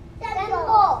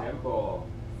 Symbol. Symbol.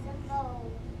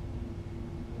 Symbol.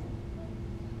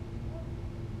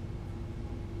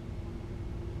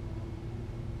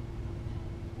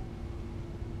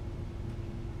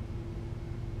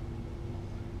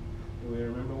 Do we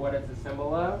remember what it's a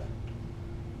symbol of?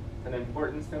 It's an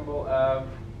important symbol of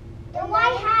The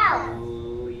White House.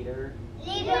 leader.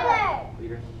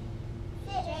 Leader.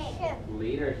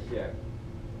 Leadership.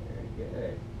 Very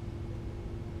good.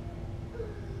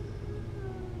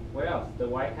 What else? The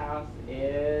White House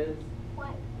is. White.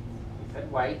 You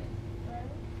said white.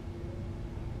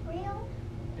 Real.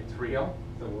 It's real.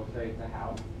 So we'll say it's a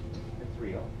house. It's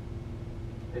real.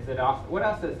 Is it off? What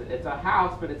else is it? It's a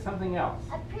house, but it's something else.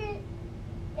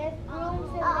 There's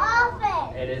rooms in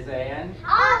office. It is an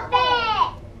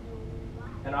Office.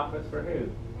 office for who?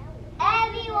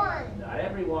 Everyone. Not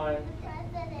everyone.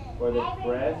 President. For the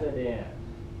president.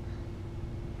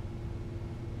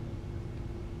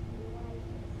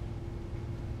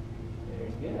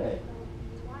 Very good.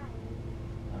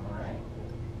 All right.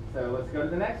 So let's go to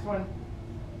the next one.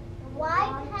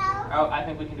 White House. Oh, I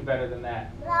think we can do better than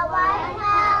that. The White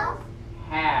House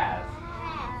Has.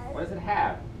 has What does it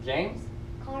have? James?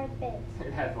 carpet.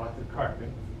 It has lots of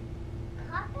carpets.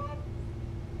 Carpet?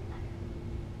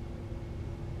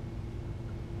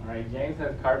 All right, James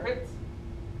has carpets.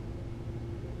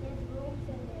 There's rooms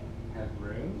in there. Has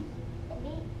rooms.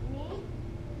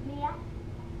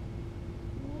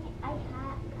 I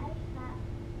have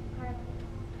carpet.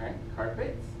 Okay,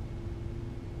 carpets.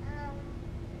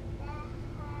 The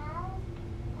house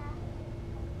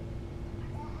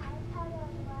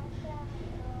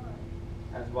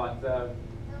has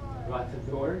Has lots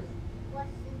of doors. What's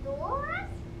the doors?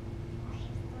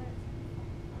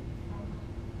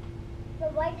 The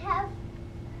White House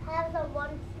has a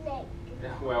one snake.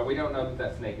 Well, we don't know that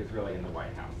that snake is really in the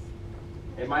White House.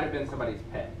 It might have been somebody's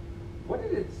pet. What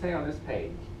did it say on this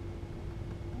page?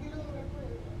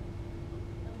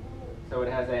 So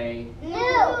it has a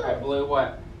blue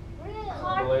what?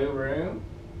 Blue room.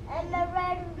 And the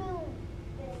red room.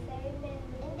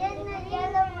 And then the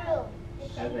yellow room.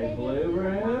 Has a blue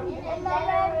room, And the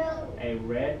red room. a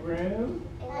red room,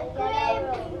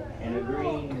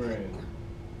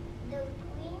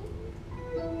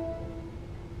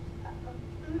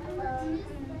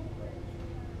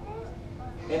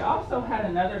 It also had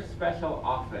another special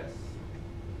office.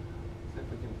 See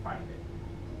if we can find it.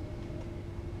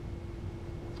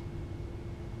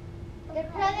 The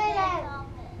president.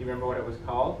 You remember what it was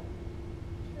called?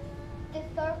 The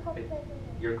circle It- president.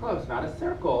 You're close, not a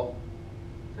circle.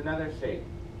 It's another shape.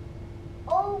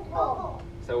 Oval.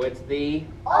 So it's the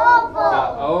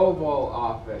Oval. Oval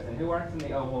Office. And who works in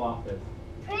the Oval Office?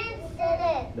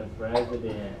 President. The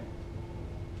President.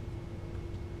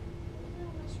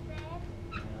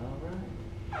 All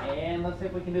right. And let's see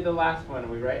if we can do the last one. Are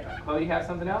we ready? Chloe, you have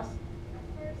something else?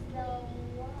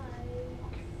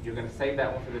 You're going to save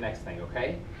that one for the next thing,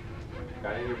 okay?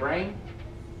 Got it in your brain?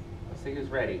 Let's see who's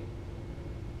ready.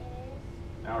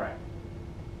 All right.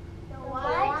 The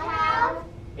White House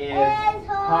Is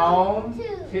home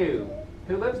to.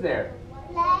 Who lives there?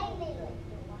 lady.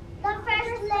 The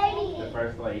first lady. The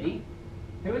First Lady.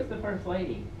 Who is the First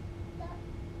Lady?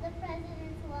 The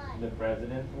president's wife. The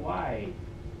President's wife.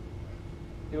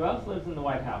 Who else lives in the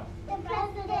White House? The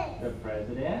president. The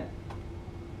President.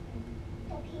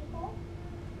 The people.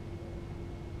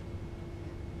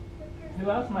 Who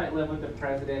else might live with the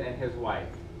President and his wife?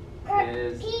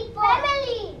 His people.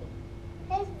 Family.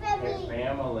 His family. His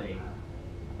family.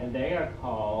 And they are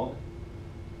called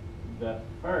the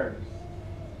First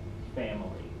Family.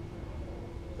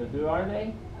 So who are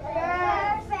they?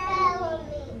 First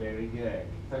family. Very good.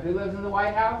 So who lives in the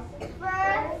White House?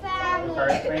 First The family.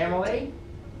 First Family,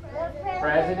 The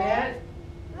President,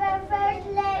 The first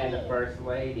lady. and the First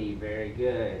Lady. Very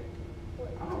good.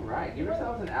 All right, give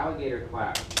yourselves an alligator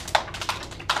clap.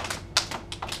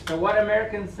 So what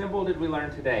American symbol did we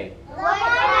learn today? The White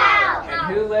House.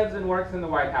 And who lives and works in the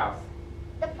White House?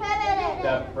 The president.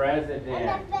 The President.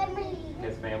 And the family.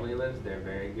 His family lives there.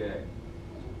 Very good.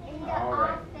 In the All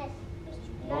right. office.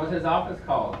 What was his office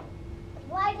called?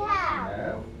 White House.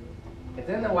 No. It's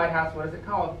in the White House. What is it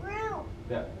called? Room.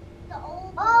 The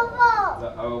Oval.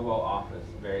 The Oval Office.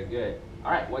 Very good.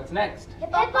 All right, what's next?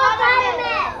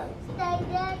 Hippopotamus. Stay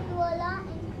there, do a lot,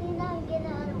 and clean up and get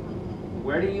out of the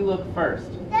Where do you look first?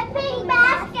 pink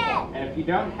basket. And if you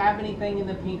don't have anything in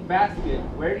the pink basket,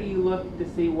 where do you look to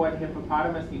see what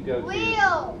hippopotamus you go to?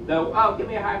 Wheel. Oh, give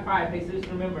me a high five. Hey, Zeus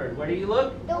remembered. Where do you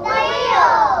look? The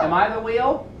wheel. Am I the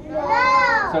wheel?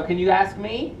 No. So can you ask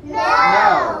me?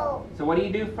 No. So what do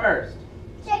you do first?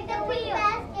 Check the pink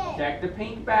basket. Check the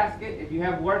pink basket. If you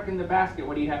have work in the basket,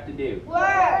 what do you have to do?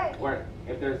 Work. Work.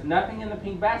 If there's nothing in the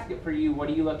pink basket for you, what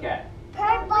do you look at?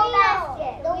 Purple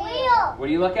basket. The wheel. What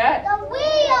do you look at? The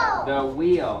wheel. The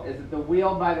wheel. Is it the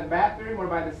wheel by the bathroom or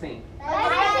by the sink? By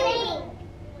the sink.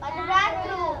 By the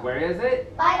bathroom. Where is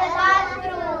it? By the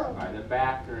bathroom. By the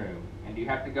bathroom. And do you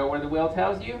have to go where the wheel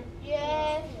tells you?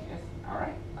 Yes. Yes. All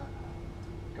right.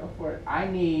 Go for it. I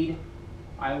need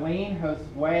Eileen,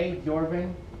 Josue,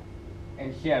 Jorvin,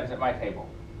 and Shevs at my table.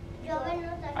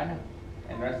 I know.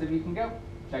 And the rest of you can go.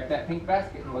 Check that pink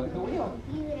basket and look at the wheel.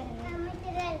 Can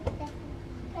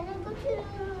I go to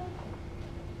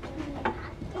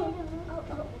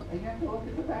And you have to look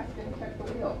at the basket and check the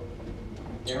wheel.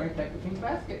 Jeremy, check the pink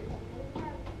basket.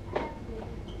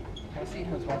 Have a seat,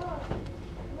 Josue.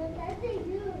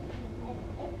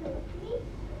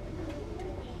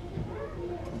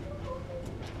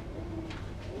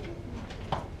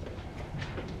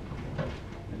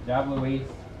 Good job, Louise.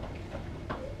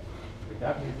 Good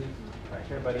job, Jesus. Right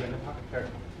here, buddy, in the pocket shirt.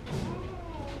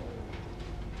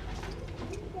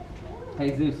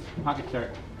 Hey, Zeus, pocket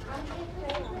shirt.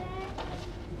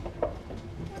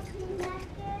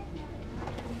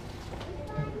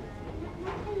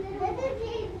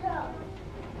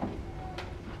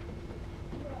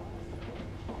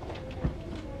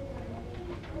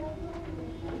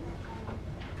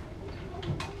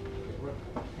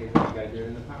 Okay, so you gotta do it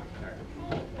in the pocket shirt.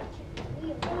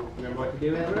 Remember what to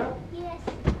do, Israel? Yes.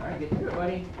 All right, get to it,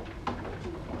 buddy.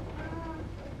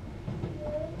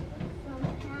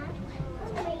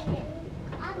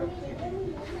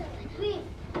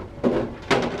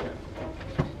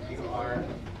 You are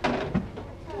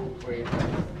where you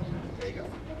there you go.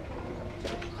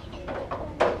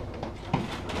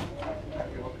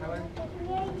 Okay, what color?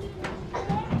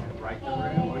 Write the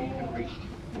room or you can read.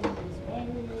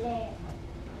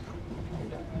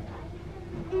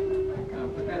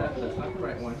 Put that up, that's not the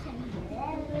right one.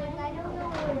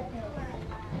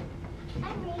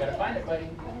 You gotta find it, buddy.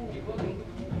 Keep looking.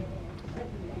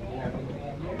 You have anything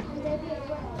in here?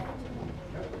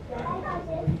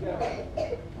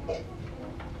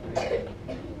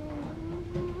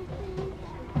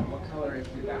 What color is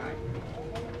your dye?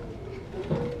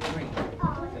 Green.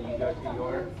 So you go to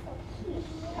your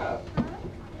tub.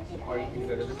 Or you can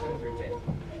go to the center bin.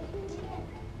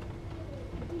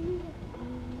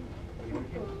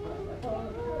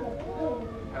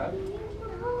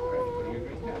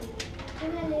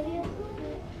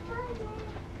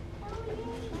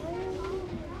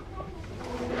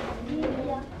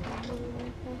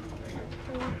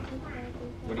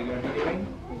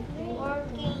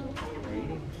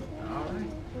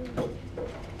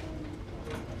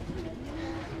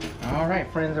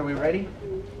 friends, are we ready?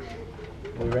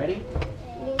 We ready?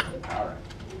 All right.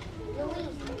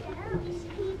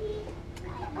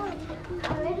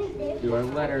 Do our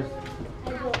letters.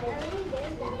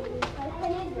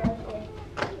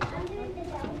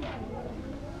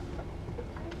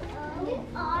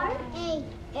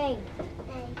 A.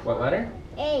 What letter?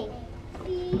 A.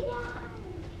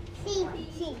 C.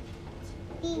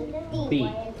 B.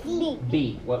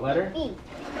 B. What letter? B.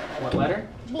 What letter?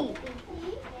 B.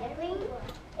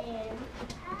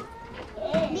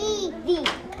 D.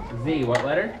 Z. What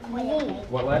letter? Z.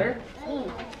 What letter? E.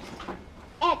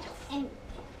 X.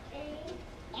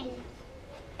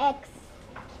 X.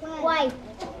 Y.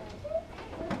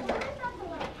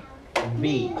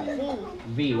 V.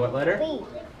 V. What letter? V.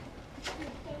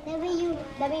 W.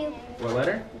 What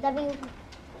letter? W.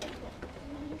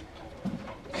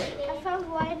 I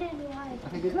found Y and Y.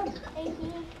 Okay, good job.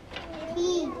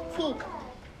 T.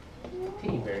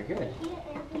 T. Very good.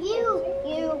 U.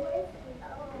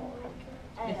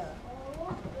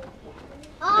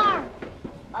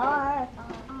 R.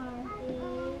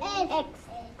 X.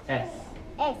 S.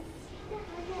 S.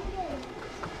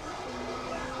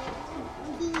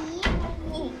 T.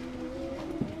 E.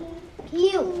 Q.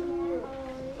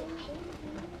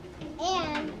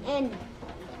 N.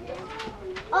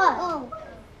 O.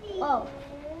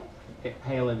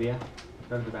 Hey, Olivia.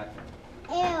 Go to the bathroom.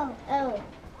 L.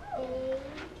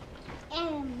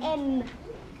 M.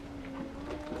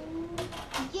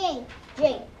 J. K.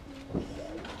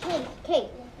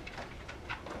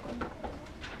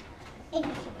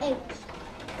 H.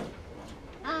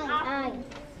 I.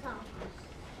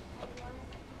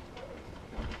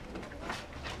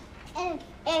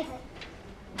 F.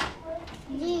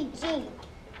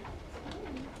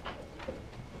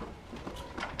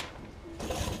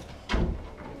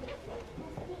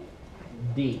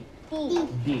 G. D.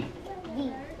 D.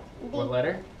 What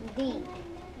letter? D.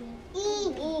 E.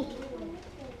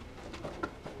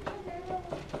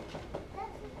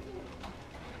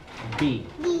 B.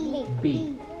 B.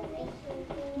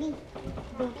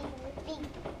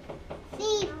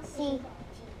 C.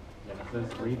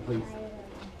 Genesis, read please.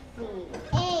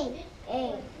 A.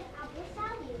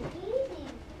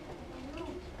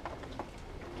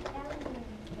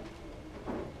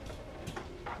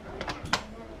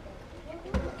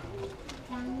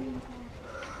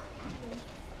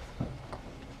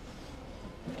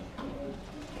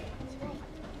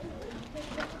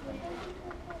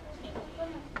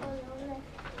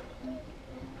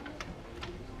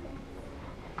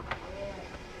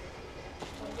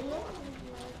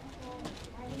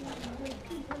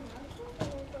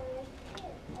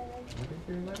 Where did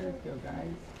your letters go,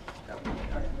 guys? Oh,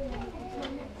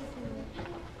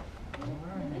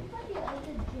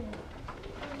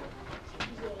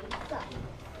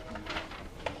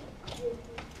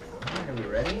 Alright, are we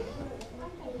ready?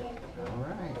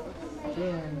 Alright,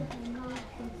 spin.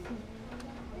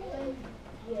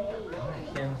 Alright,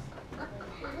 Kim.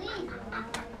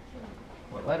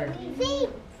 What letter? C.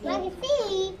 Like a C.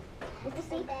 It's a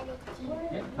C.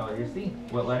 Yeah, color your C.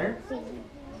 What letter? C.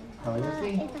 Color your C.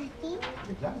 It's a C.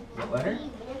 Good job. What letter?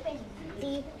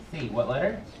 C. C. What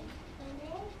letter?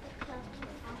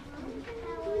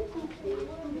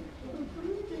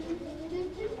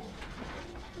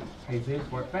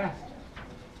 Jesus, work fast.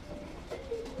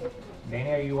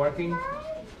 Danny, are you working?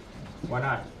 Why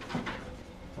not?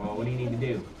 Well, what do you need to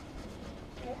do?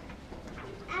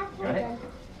 Got it?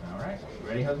 Alright.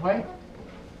 Ready, Jose? Alright.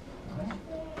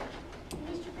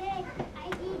 Mr. Big, I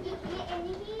need to get in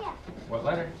here. What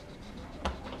letter?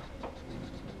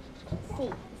 C.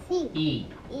 E.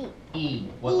 E. E.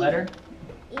 What letter?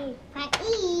 E. Find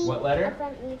E. What letter?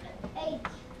 Find E. H.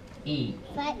 E.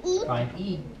 Find E. Find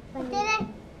E. Find E.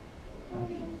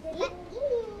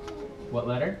 What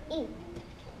letter? E.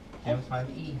 James, find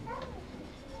E.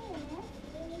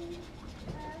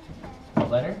 What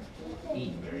letter?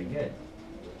 E. Very good.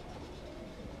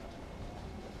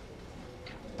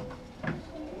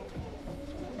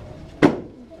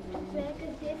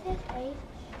 This is H.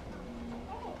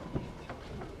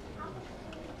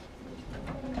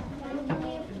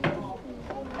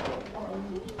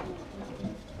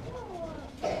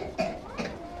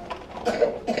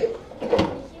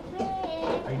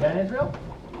 Are you done, Israel?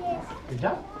 Yes. Good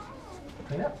job.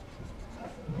 Clean up.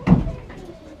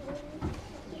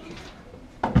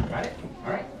 Got it?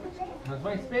 Alright. Let's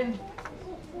my spin.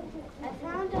 I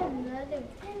found another.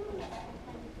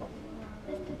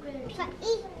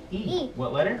 E. E.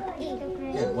 What letter? E.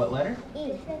 Good. What letter?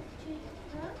 E.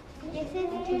 This is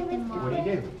What do you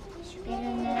do? Get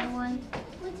another one.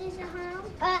 Which is a how?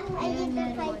 I get the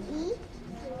five E.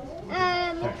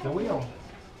 Touch the wheel.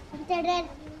 Internet.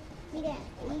 Mira,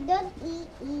 y dos E.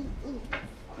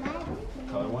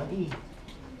 Color one E.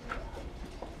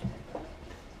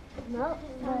 No,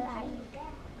 like.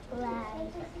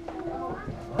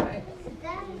 Alright.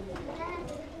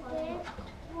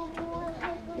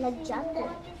 Like jacket.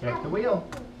 Check the wheel.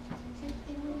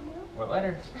 What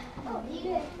letter?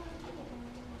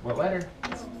 What letter?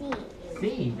 C.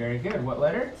 C. Very good. What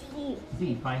letter? C.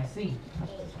 C. Find C.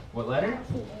 What letter?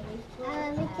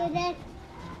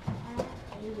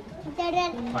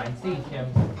 Internet. Find C, Kim.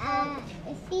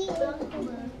 C.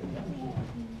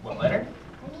 What letter?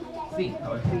 C.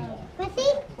 Color C. What C?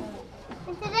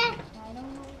 Internet.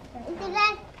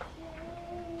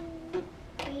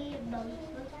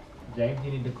 James,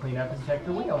 you need to clean up and check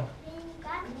the wheel.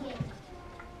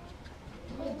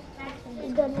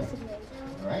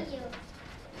 Alright.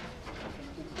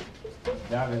 Good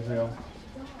job, Israel.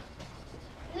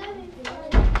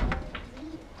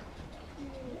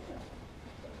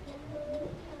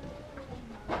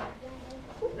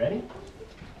 Ready?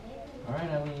 Alright,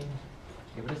 Eileen.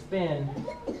 Give it a spin.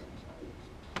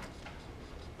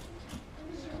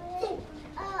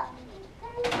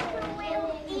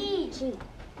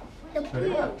 Put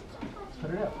it up.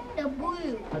 Put it up. The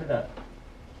blue. Put it up.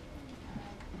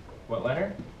 What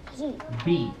letter? G.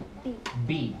 B. B.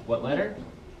 B. What letter?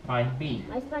 Find B.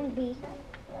 I find B.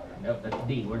 Nope, that's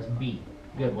D. Where's B?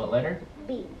 Good. What letter?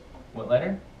 B. What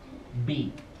letter?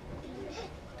 B.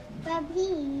 But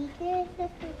B. There's a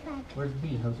five. Where's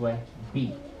B, Josue?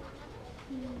 B.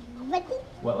 But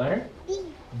What letter? B.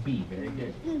 B. Very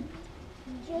good.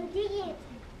 B.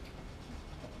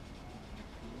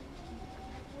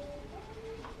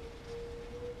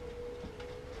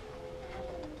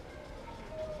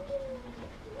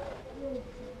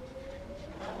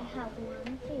 I have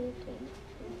 1, 2,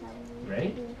 3.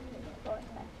 Ready? 4, 5.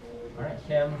 Alright,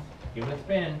 Kim. Give it a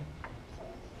spin.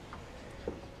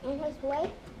 And his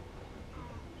way?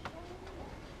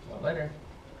 What letter?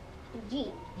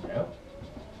 G. Nope.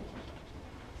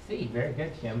 C. Very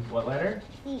good, Kim. What letter?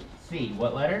 C. C.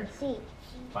 What letter? C.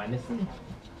 Find a C.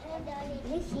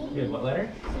 This C. Good. What letter?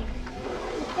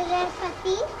 Is there a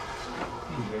C? C.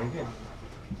 Very good.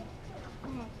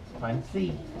 Find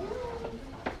C.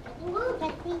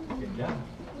 Good job.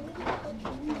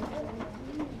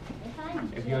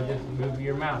 If you'll just move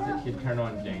your mouse, it should turn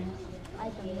on, James. I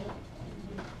don't know.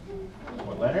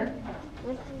 What letter?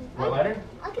 What letter?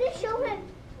 I'm gonna show him.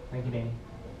 Thank you, Danny.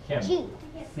 Kim. G.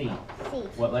 C. C.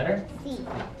 What letter? C.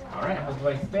 Alright, how's the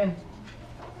way spin?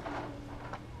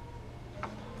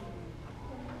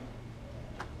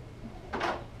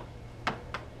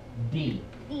 D.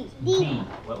 D. D.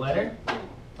 What letter?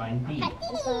 Find D.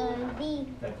 D.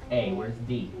 That's A. Where's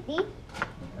D? D.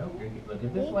 Oh, look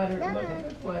at this letter. Look at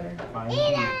this letter. Find D.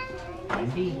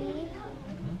 Find D.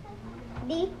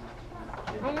 D.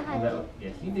 I know how Is to that-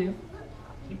 Yes, you do.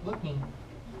 Keep looking.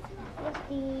 What's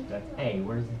D? That's A.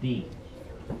 Where's D?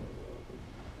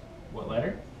 What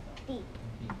letter? D.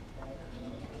 D.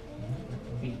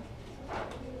 B.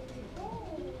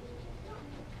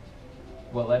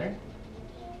 What letter?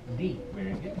 D.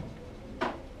 Very good.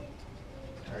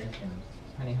 Alright,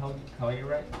 honey, hold color you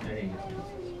right. There you go.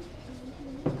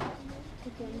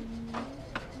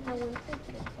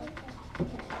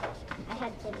 I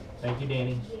had to. Thank you,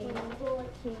 Danny.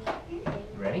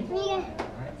 Ready? Yeah. Alright,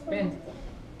 spin.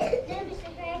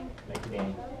 Thank you,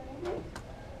 Danny.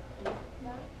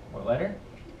 What letter?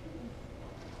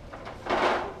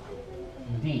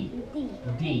 D. D.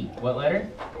 D. What letter?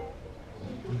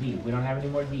 D. We don't have any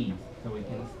more D's, so we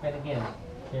can spin again.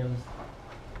 Kim's.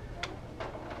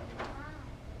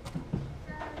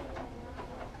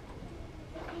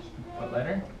 What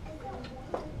letter?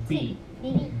 B.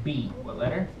 B. B. What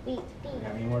letter? B. Do we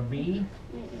have any more B?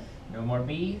 No more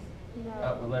B's? No.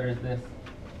 Oh, what letter is this?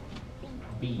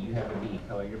 B. You have a B.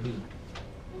 Color your B.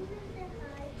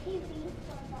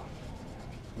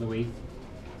 Louise.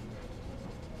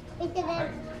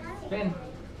 Alright, spin.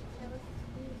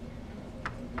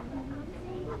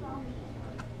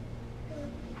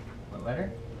 What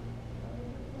letter?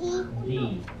 E.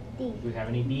 D. D. Do we have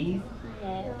any D's?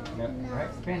 No. No.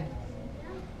 Alright, spin.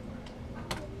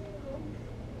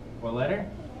 What letter?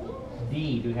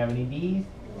 D. Do we have any D's?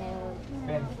 No.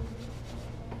 Spin.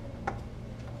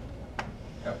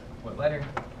 Oh, what letter?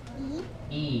 E.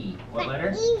 E. What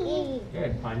letter? E.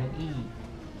 Good. Find an E.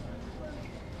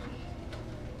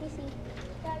 Does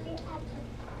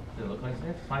it look like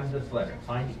this? Find this letter.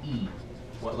 Find E.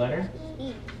 What letter?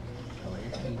 E. Color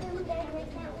your E.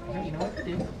 Okay, you know what to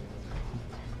do.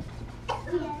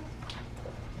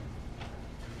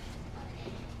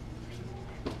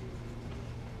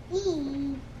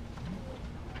 E.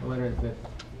 What letter is this?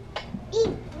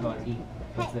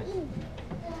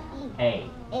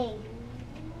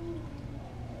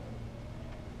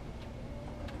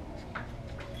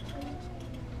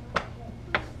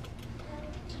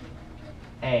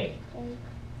 A.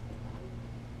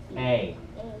 A. A.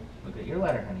 Look at your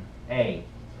letter, honey. A.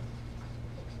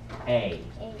 A.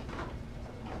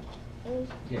 A.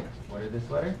 Good. What is this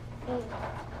letter? A.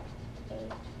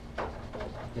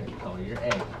 Good. Color your A.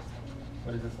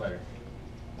 What is this letter?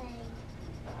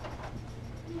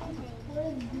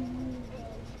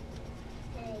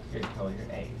 Good. Color your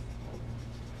A.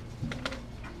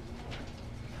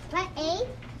 What A?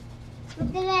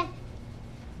 What's the letter?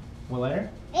 What letter?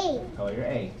 A. Color your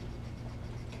A.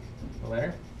 What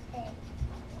letter?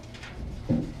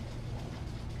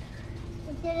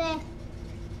 What's the letter?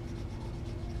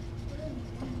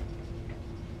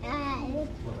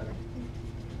 What letter?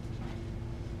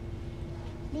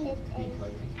 B. B. Color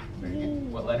B. Very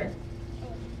good. What letter?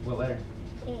 What letter?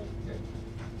 A. Good.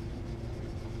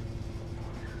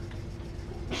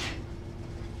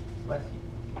 Bless you.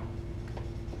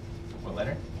 What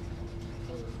letter?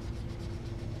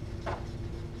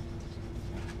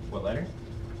 What letter?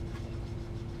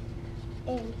 A.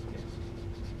 Good.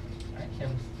 All right,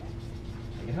 Kim.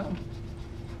 Take it home.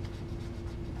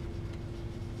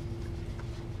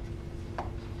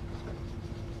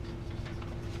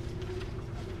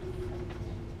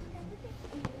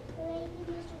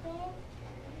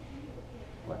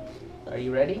 What? Are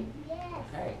you ready? Yes.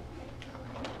 Okay.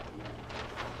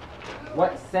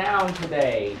 What sound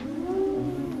today?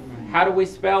 How do we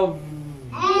spell V?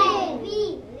 A.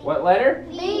 B. What letter?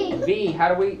 V. V.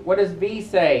 What does V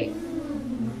say?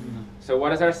 So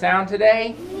what is our sound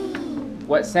today?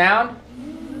 What sound?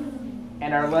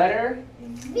 And our letter?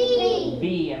 B.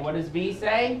 V. And what does V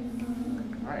say?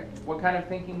 All right. What kind of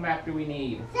thinking map do we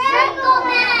need? Circle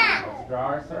map. Let's draw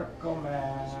our circle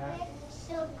map.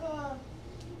 Circle.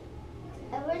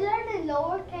 And we learned a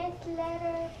lowercase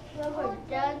letter when we're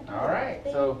done. All right.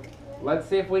 So let's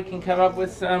see if we can come up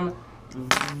with some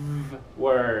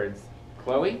words.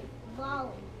 Chloe?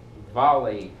 Volley.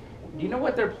 Volley. Do you know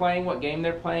what they're playing? What game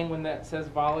they're playing when that says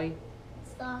volley?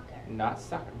 Soccer. Not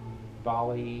soccer.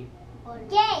 Volley.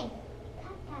 Game.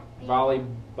 Volley.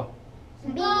 Ball.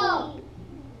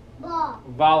 Ball.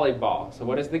 Volleyball. So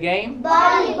what is the game?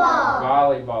 Volleyball.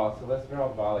 Volleyball. So let's draw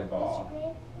volleyball.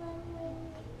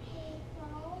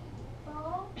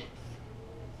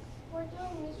 We're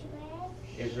doing Miss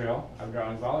Red. Israel, I'm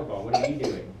drawing volleyball. What are you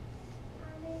doing?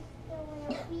 I'm doing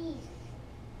a piece.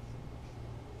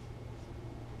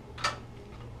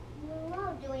 What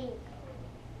are you doing?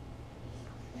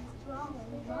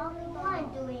 What's wrong? What are you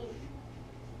doing?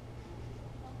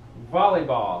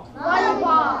 Volleyball.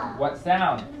 Volleyball. What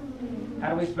sound? How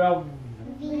do we spell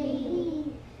V.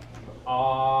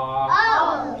 ah?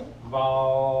 O.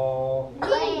 Vol. V.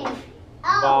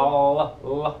 Vol.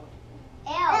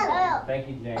 L. Thank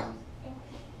you, James.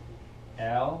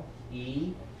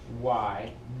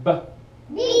 Ley. B.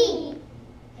 B.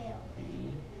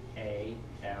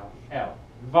 B-A-L-L.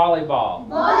 Volleyball.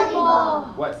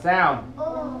 Volleyball. What sound? O.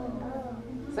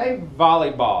 Say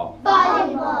volleyball.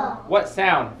 Volleyball. What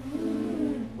sound?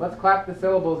 Let's clap the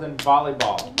syllables in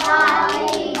volleyball.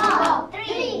 Volleyball.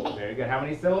 3. Very good. How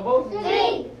many syllables?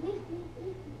 3.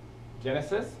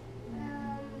 Genesis?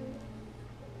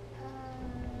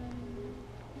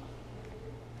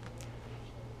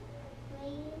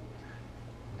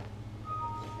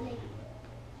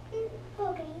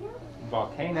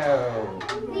 Volcano.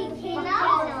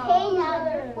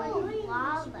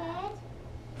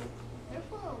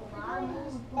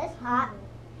 It's hot.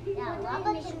 Yeah,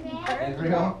 lava can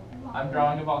Israel, I'm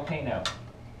drawing a volcano.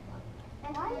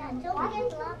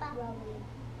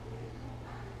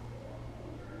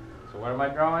 So what am I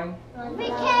drawing?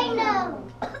 Volcano.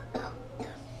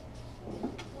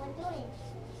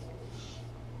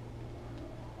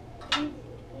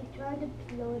 He tried to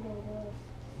blow it up.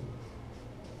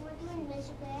 We're doing this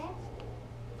bed.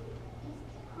 He's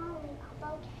calling a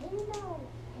volcano.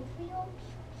 And feel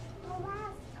the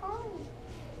last time.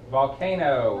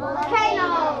 Volcano.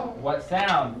 Volcano. What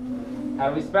sound? How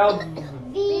do we spell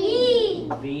V.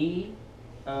 V-O-L-C-A-N-O?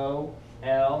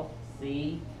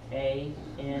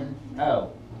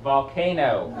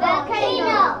 Volcano.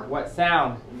 Volcano. What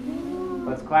sound?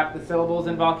 Let's clap the syllables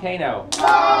in volcano.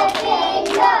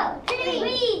 Volcano.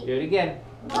 3. Do it again.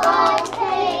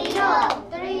 Volcano.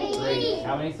 3. 3.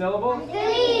 How many syllables?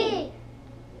 3.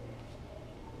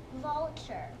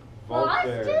 Vulture.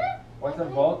 Vulture. What's a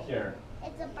vulture?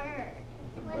 It's a bird.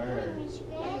 It's a bird.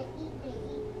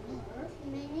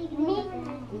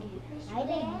 I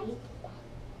didn't eat.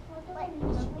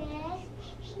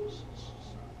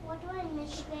 What do I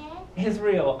miss?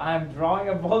 Israel, I'm drawing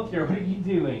a vulture. What are you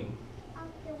doing?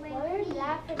 We're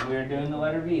laughing. We're doing the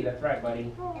letter V. That's right, buddy.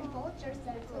 And vulture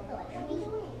starts with the letter V.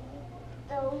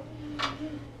 So,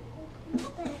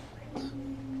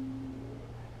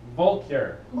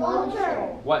 Vulture. Vulture.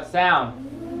 What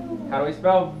sound? How do we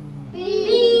spell?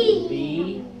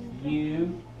 B.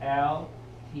 V-U-L-T-U-R-E.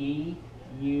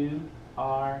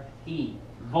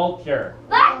 Vulture.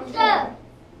 Vulture.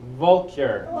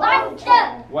 Vulture.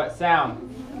 Vulture. What sound?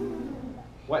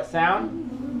 What sound?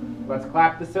 Let's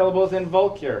clap the syllables in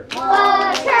vulture.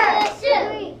 Vulture.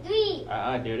 Three.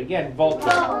 Do it again. Vulture.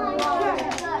 Vulture.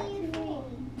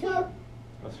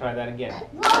 Let's try that again.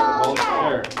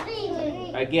 Vulture.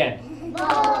 Again.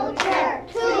 Vulture.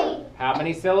 Two. How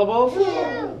many syllables?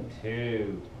 Two.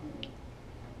 Two.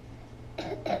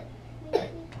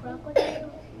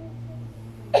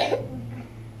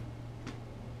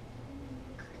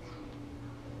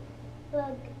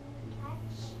 Bug.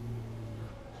 Catch.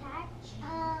 Catch.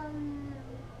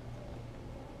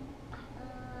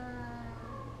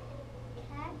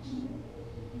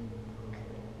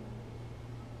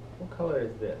 What color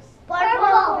is this?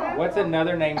 Purple. What's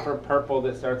another name for purple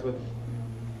that starts with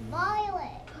Violet.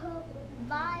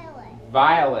 Violet.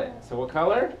 violet? So what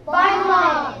color?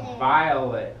 Violet.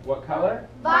 Violet. What color?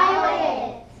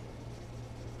 Violet.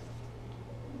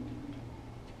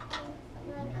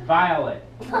 Violet.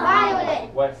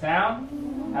 Violet. What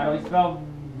sound? How do we spell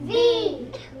V.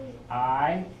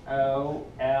 I-O-L-E-T?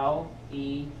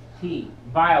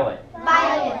 Violet.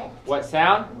 Violet. What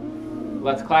sound?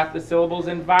 Let's clap the syllables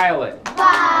in violet.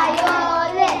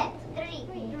 Violet.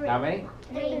 Three. How many?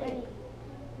 Three.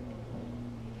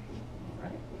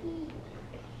 Right.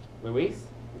 Luis?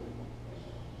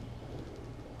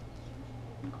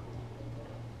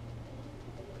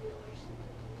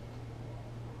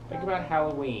 Think about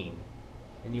Halloween.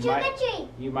 And you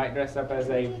might dress up as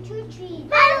a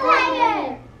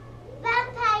Vampire.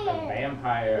 Vampire.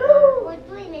 vampire. We're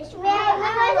doing this.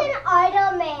 I'm an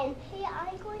idol man. Hey,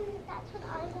 that's what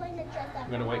I'm going to dress up.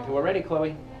 I'm gonna wait till we're ready,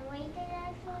 Chloe.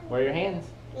 Where are your hands?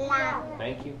 Loud.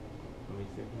 Thank you. Let me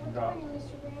see if you can draw.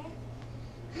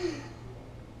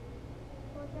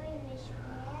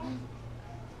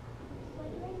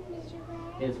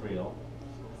 Israel.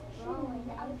 A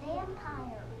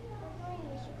vampire.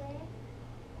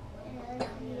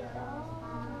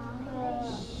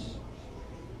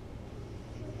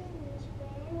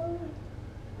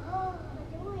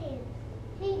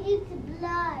 He eats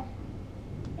blood.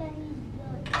 Yeah, he eats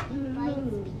blood. Bites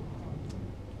people.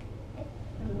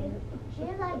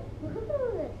 You're like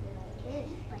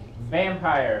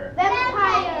Vampire.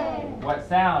 vampire. What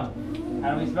sound?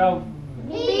 How do we spell?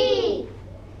 V.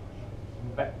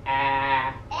 A.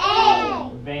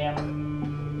 A.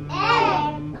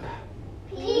 Vam.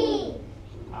 P.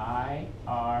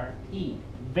 I-R-E.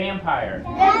 Vampire.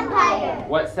 Vampire.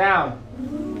 What sound?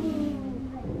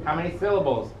 How many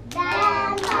syllables?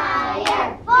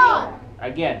 Vampire. Four.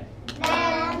 Again.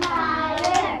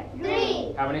 Vampire.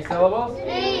 Three. How many syllables?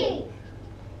 Three.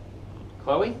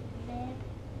 Chloe?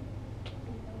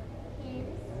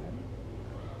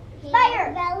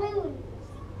 Fire. Balloon.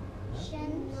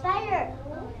 Fire.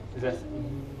 Is this?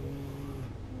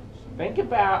 Think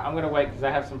about, I'm going to wait because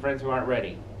I have some friends who aren't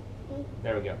ready.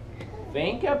 There we go.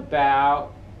 Think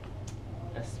about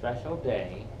a special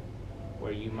day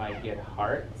where you might get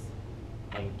hearts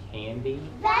and candy.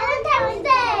 Valentine's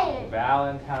Day.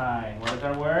 Valentine. What is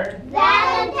our word?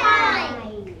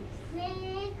 Valentine.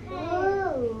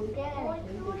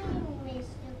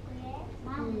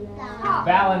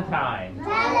 Valentine.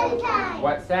 Valentine.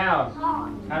 What sound?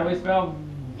 How do we spell?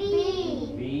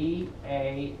 V.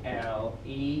 V-A-L-E-N-T-I-N-E.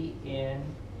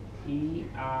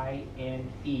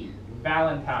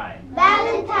 Valentine.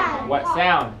 Valentine. What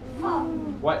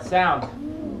sound? What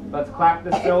sound? Let's clap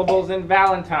the syllables in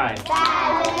Valentine.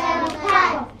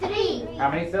 Valentine. Three. How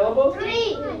many syllables?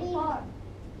 Three.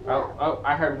 Oh,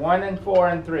 I heard 1 and 4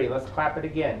 and 3. Let's clap it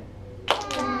again.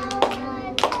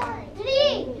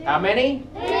 Three. How many?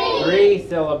 Three. 3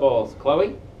 syllables.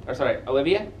 Chloe? Or sorry,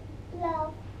 Olivia?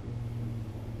 Love.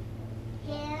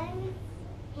 Hand.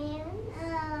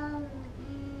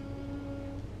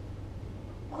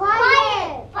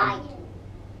 Quiet. Fight.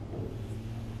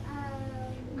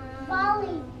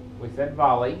 Volley. We said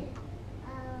volley.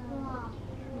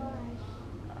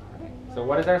 So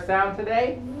what is our sound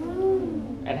today?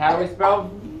 And how do we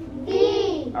spell?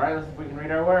 V. All right, let's see if we can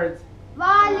read our words.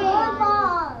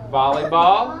 Volleyball.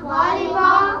 Volleyball.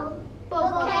 Volleyball.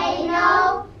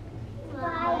 Volcano.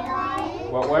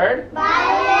 Violet. What word?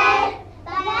 Violet.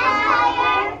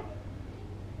 Vampire.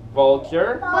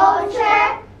 Vulture.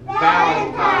 Vulture.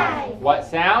 Valentine. What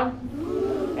sound?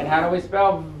 And how do we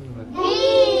spell?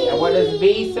 V. And what does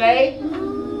V say?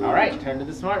 All right, turn to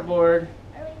the smart board.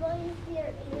 Are we going to see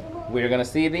our animal? We're going to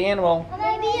see the animal.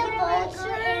 Maybe a vulture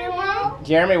animal.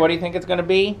 Jeremy, what do you think it's going to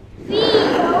be?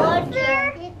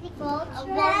 Vulture.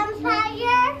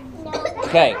 Vampire. No.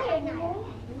 Okay. A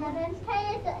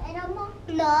vampire is an animal.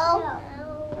 No.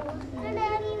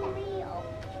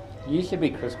 You should be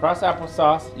crisscross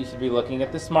applesauce. You should be looking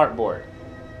at the smart board.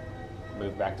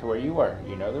 Move back to where you were.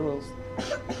 You know the rules.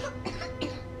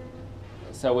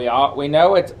 So we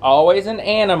know it's always an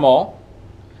animal.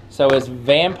 So is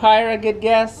vampire a good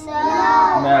guess? No.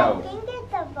 No. I think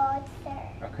it's a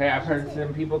vulture. Okay, I've heard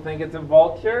some people think it's a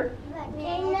vulture.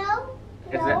 Volcano?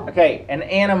 Is it, okay, an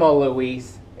animal,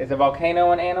 Luis. Is a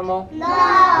volcano an animal? No.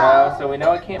 No, so we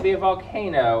know it can't be a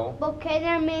volcano.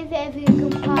 Volcano means if you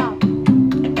can pop.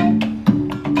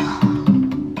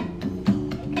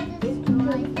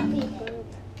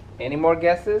 Any more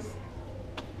guesses?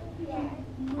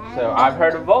 So I've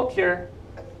heard of vulture.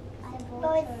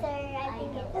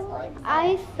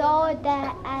 I saw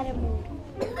that animal.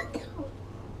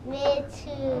 Me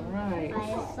too. All right.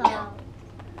 I saw.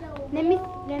 Let me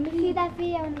see that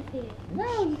video. I want to see it.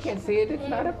 No, you can't see it. It's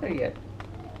not up there yet.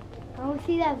 I want to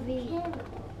see that video.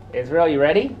 Israel, you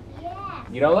ready? Yes.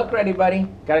 You don't look ready, buddy.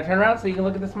 Got to turn around so you can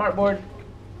look at the smart board.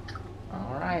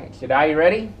 All right. Shaddai, you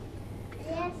ready?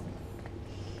 Yes.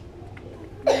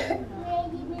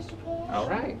 All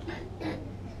right.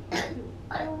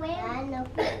 So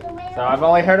So I've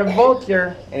only heard of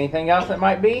vulture. Anything else that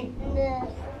might be? No.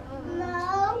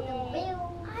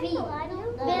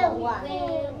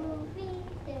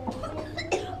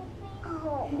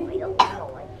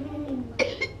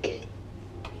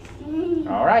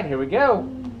 All right, here we go.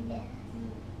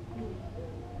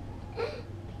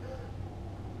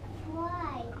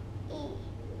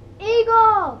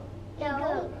 Eagle.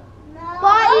 No.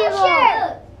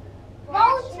 Vulture.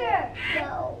 Vulture.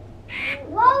 No.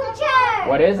 Vulture.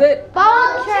 What is it?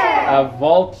 Vulture. A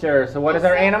vulture. So what is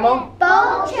our animal?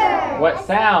 Vulture. What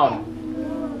sound?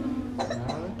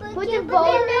 Put the vulture.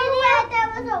 There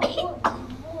was a vulture.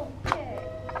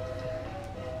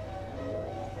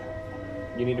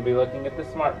 You need to be looking at the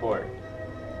smart board.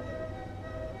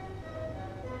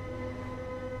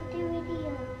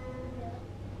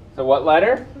 So what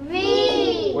letter?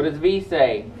 V. What does V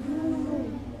say?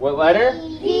 What letter?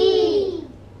 V.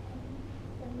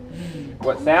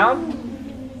 What sound?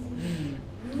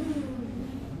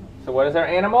 So what is our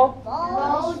animal?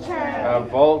 Vulture. A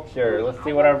vulture. Let's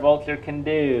see what our vulture can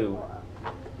do.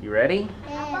 You ready?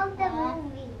 How about the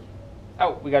movie?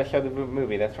 Oh, we got to show the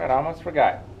movie. That's right. I almost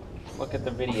forgot. Look at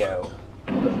the video.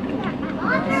 On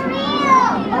the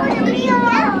reel.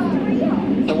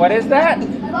 So what is that?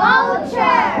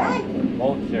 Vulture.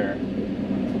 Vulture.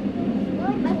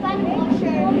 My friend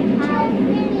Vulture has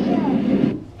video.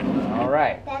 All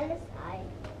right. That is I.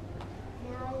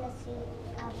 Now let's see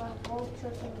how a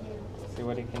vulture can do. Let's see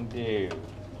what it can do.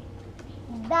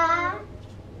 The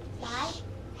light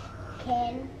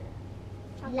can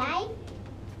light.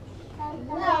 The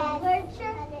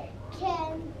vulture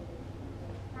can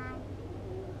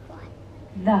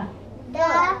The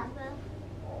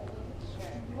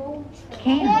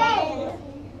can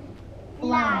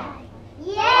fly.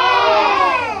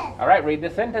 Yes! All right, read the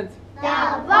sentence.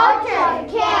 The vulture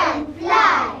can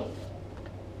fly.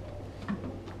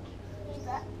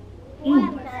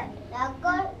 eat, The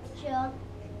vulture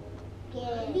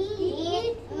can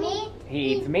eat meat. He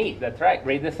eats meat. That's right.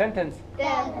 Read the sentence.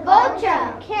 The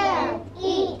vulture can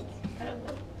eat.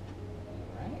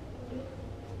 Right.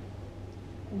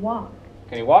 walk,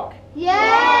 Can he walk?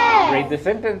 Yes! Read the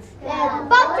sentence. The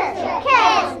vulture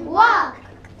can walk.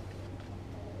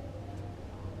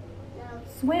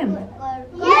 swim,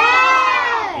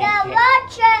 Yes! The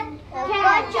vulture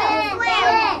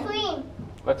can swim.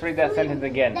 Let's read that sentence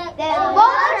again. The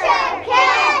vulture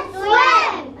can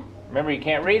swim. Remember, you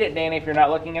can't read it, Danny, if you're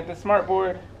not looking at the smart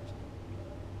board.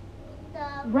 The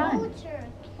Run. vulture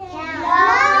can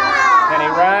Can he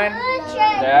run? Vulture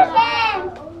Yeah.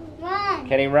 can run.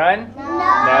 Can he run? No.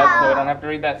 No, so we don't have to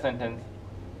read that sentence.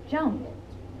 jump,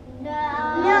 No.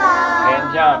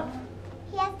 And jump.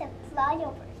 He has to fly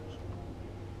over.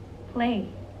 play,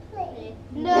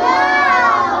 No.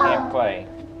 Can't play.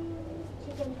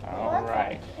 All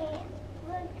right.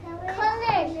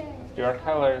 Colors. Your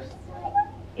colors.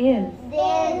 is,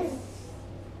 This.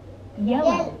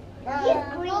 yellow,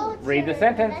 Green. Read the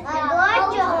sentence. The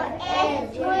vulture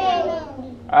is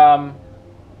green.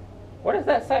 What does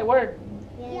that say word?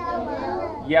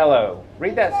 Yellow. Yellow.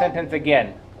 Read that sentence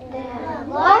again. The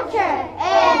vulture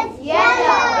is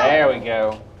yellow. There we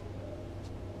go.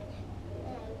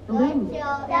 blue, The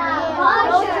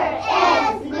vulture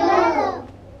is blue.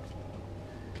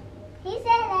 He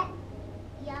said that.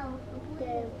 Yellow.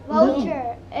 The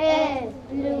vulture is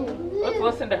blue. Let's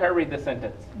listen listen to her read the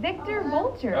sentence. Victor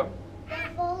Vulture. Oh,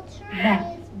 The vulture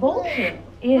That is vulture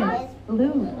is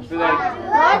blue. let's do that again.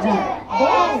 That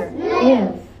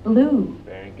vulture is blue.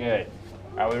 Very good.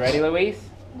 Are we ready, Louise?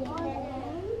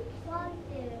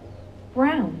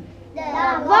 Brown. The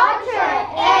vulture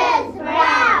is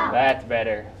brown. That's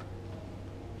better.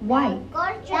 White. The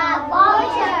vulture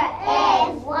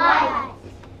is white.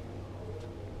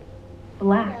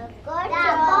 Black. The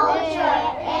vulture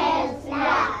is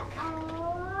black.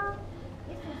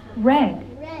 Red.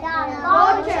 The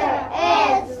vulture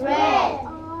is red.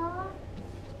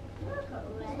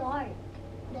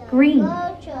 Green. The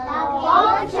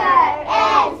vulture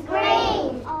is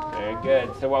green. Very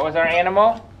good. So what was our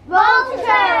animal?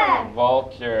 Vulture.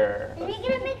 Vulture. Are we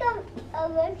gonna make a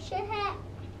vulture hat?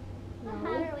 How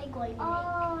are we going to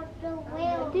make? The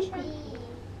whale be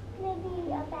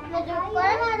maybe a bad. What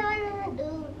am I gonna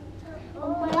do?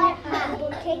 What hat?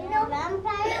 Volcano?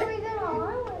 Vampire? We gonna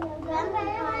want vampire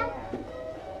hat?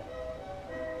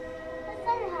 What's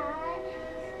our hat?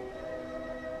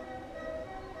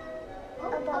 A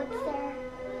vulture.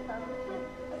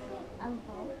 A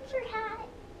vulture hat?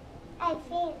 I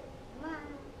think.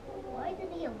 Why did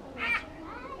he a vulture hat?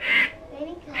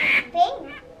 Maybe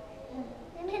pink.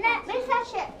 Can I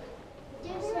touch it?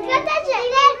 Can I touch it?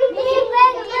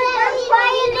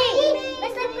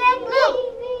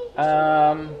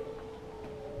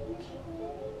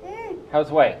 Mr.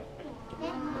 Josue.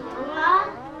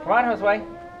 Come on, Josue.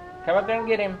 Come up there and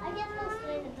get him. I guess I'll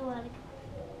slide it to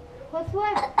What's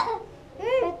what?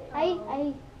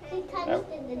 He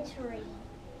touched in the tree.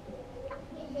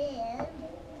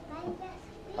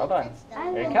 Hold on.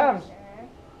 Here he comes.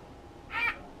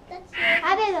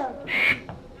 I don't know.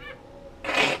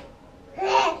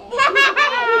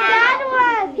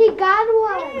 He got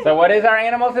one. So what is our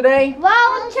animal today?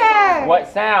 Vulture.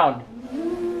 What sound?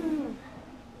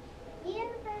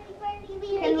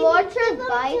 Can vultures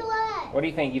bite? What do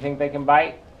you think? You think they can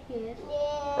bite? Yes.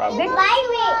 Probably.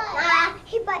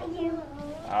 He bite you.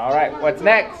 All right. What's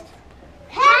next?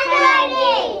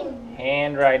 Handwriting.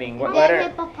 Handwriting. What Then letter?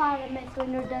 hippopotamus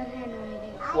when you're done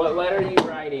handwriting. What letter are you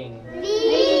writing?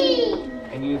 V.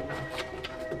 And you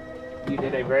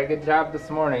did a very good job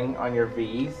this morning on your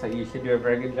V, so you should do a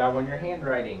very good job on your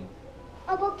handwriting.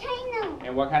 A volcano.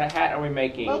 And what kind of hat are we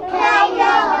making?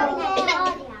 Volcano.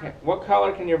 What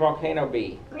color can your volcano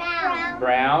be? Brown.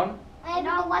 Brown, I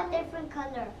know what different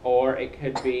color. or it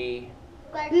could be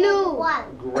Blue.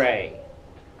 One. gray.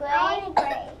 Gray.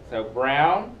 Gray. So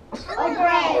brown Or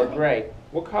gray. or gray.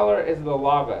 What color is the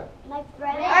lava? My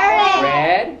friend.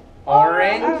 Red,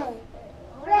 orange,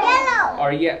 Yellow.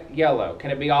 or yellow? Can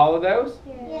it be all of those?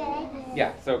 Yeah.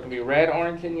 Yeah, so it can be red,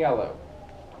 orange, and yellow.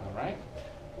 All right.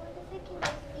 What if it can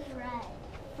just be red?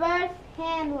 First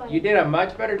handwriting.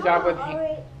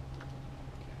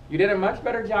 You did a much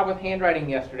better job with handwriting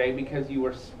yesterday because you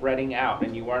were spreading out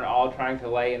and you weren't all trying to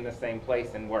lay in the same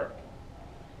place and work.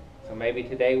 So maybe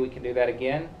today we can do that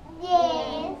again.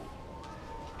 Yes.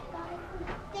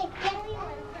 Can we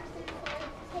one person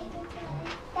take it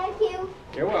today? Thank you.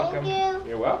 You're welcome. Thank you.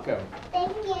 You're welcome.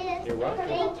 Thank you. You're welcome.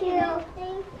 Thank you.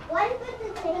 One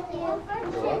person. Thank you. One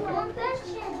person. One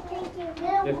person. Thank you.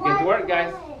 Just get to work,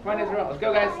 guys. Come on, Israel. Let's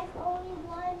go, guys. Only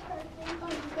one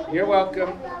person. You're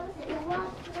welcome.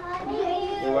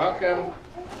 You're welcome.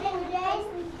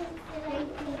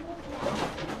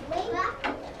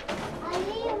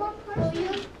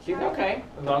 She's okay,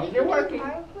 as long as you're working.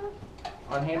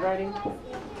 On handwriting?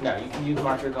 No, you can use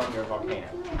markers on your volcano.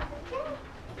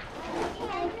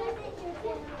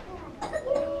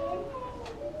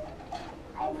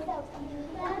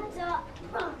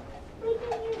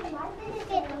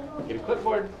 Get a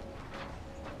clipboard.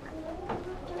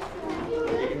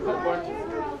 Get your clipboard.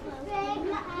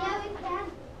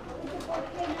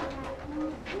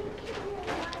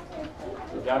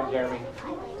 Good job, Jeremy.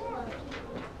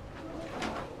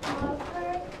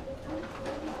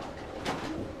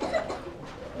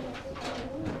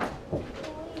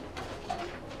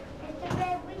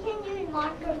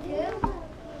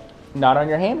 Not on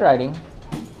your handwriting.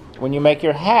 When you make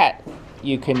your hat,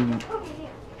 you can.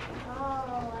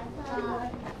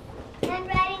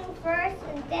 Handwriting first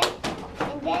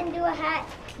and then do a hat.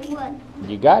 What?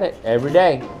 You got it every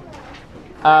day.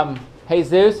 Hey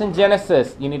Zeus and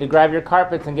Genesis, you need to grab your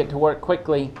carpets and get to work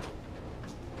quickly.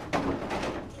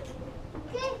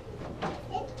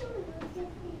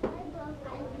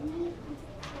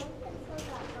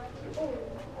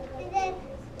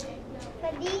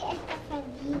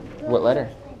 What letter?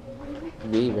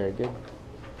 V, very good.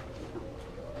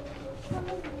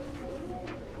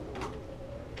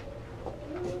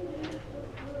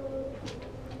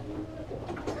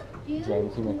 Do you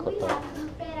James, you may clip that.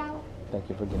 Thank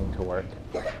you for getting to work.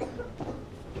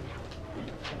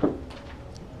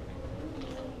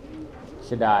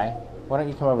 Shaddai, why don't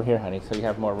you come over here, honey, so you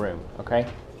have more room, okay?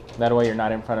 That way you're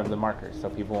not in front of the markers, so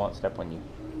people won't step on you.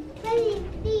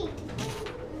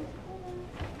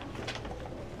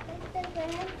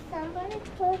 Somebody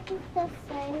put it the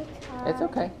same time. It's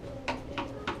okay.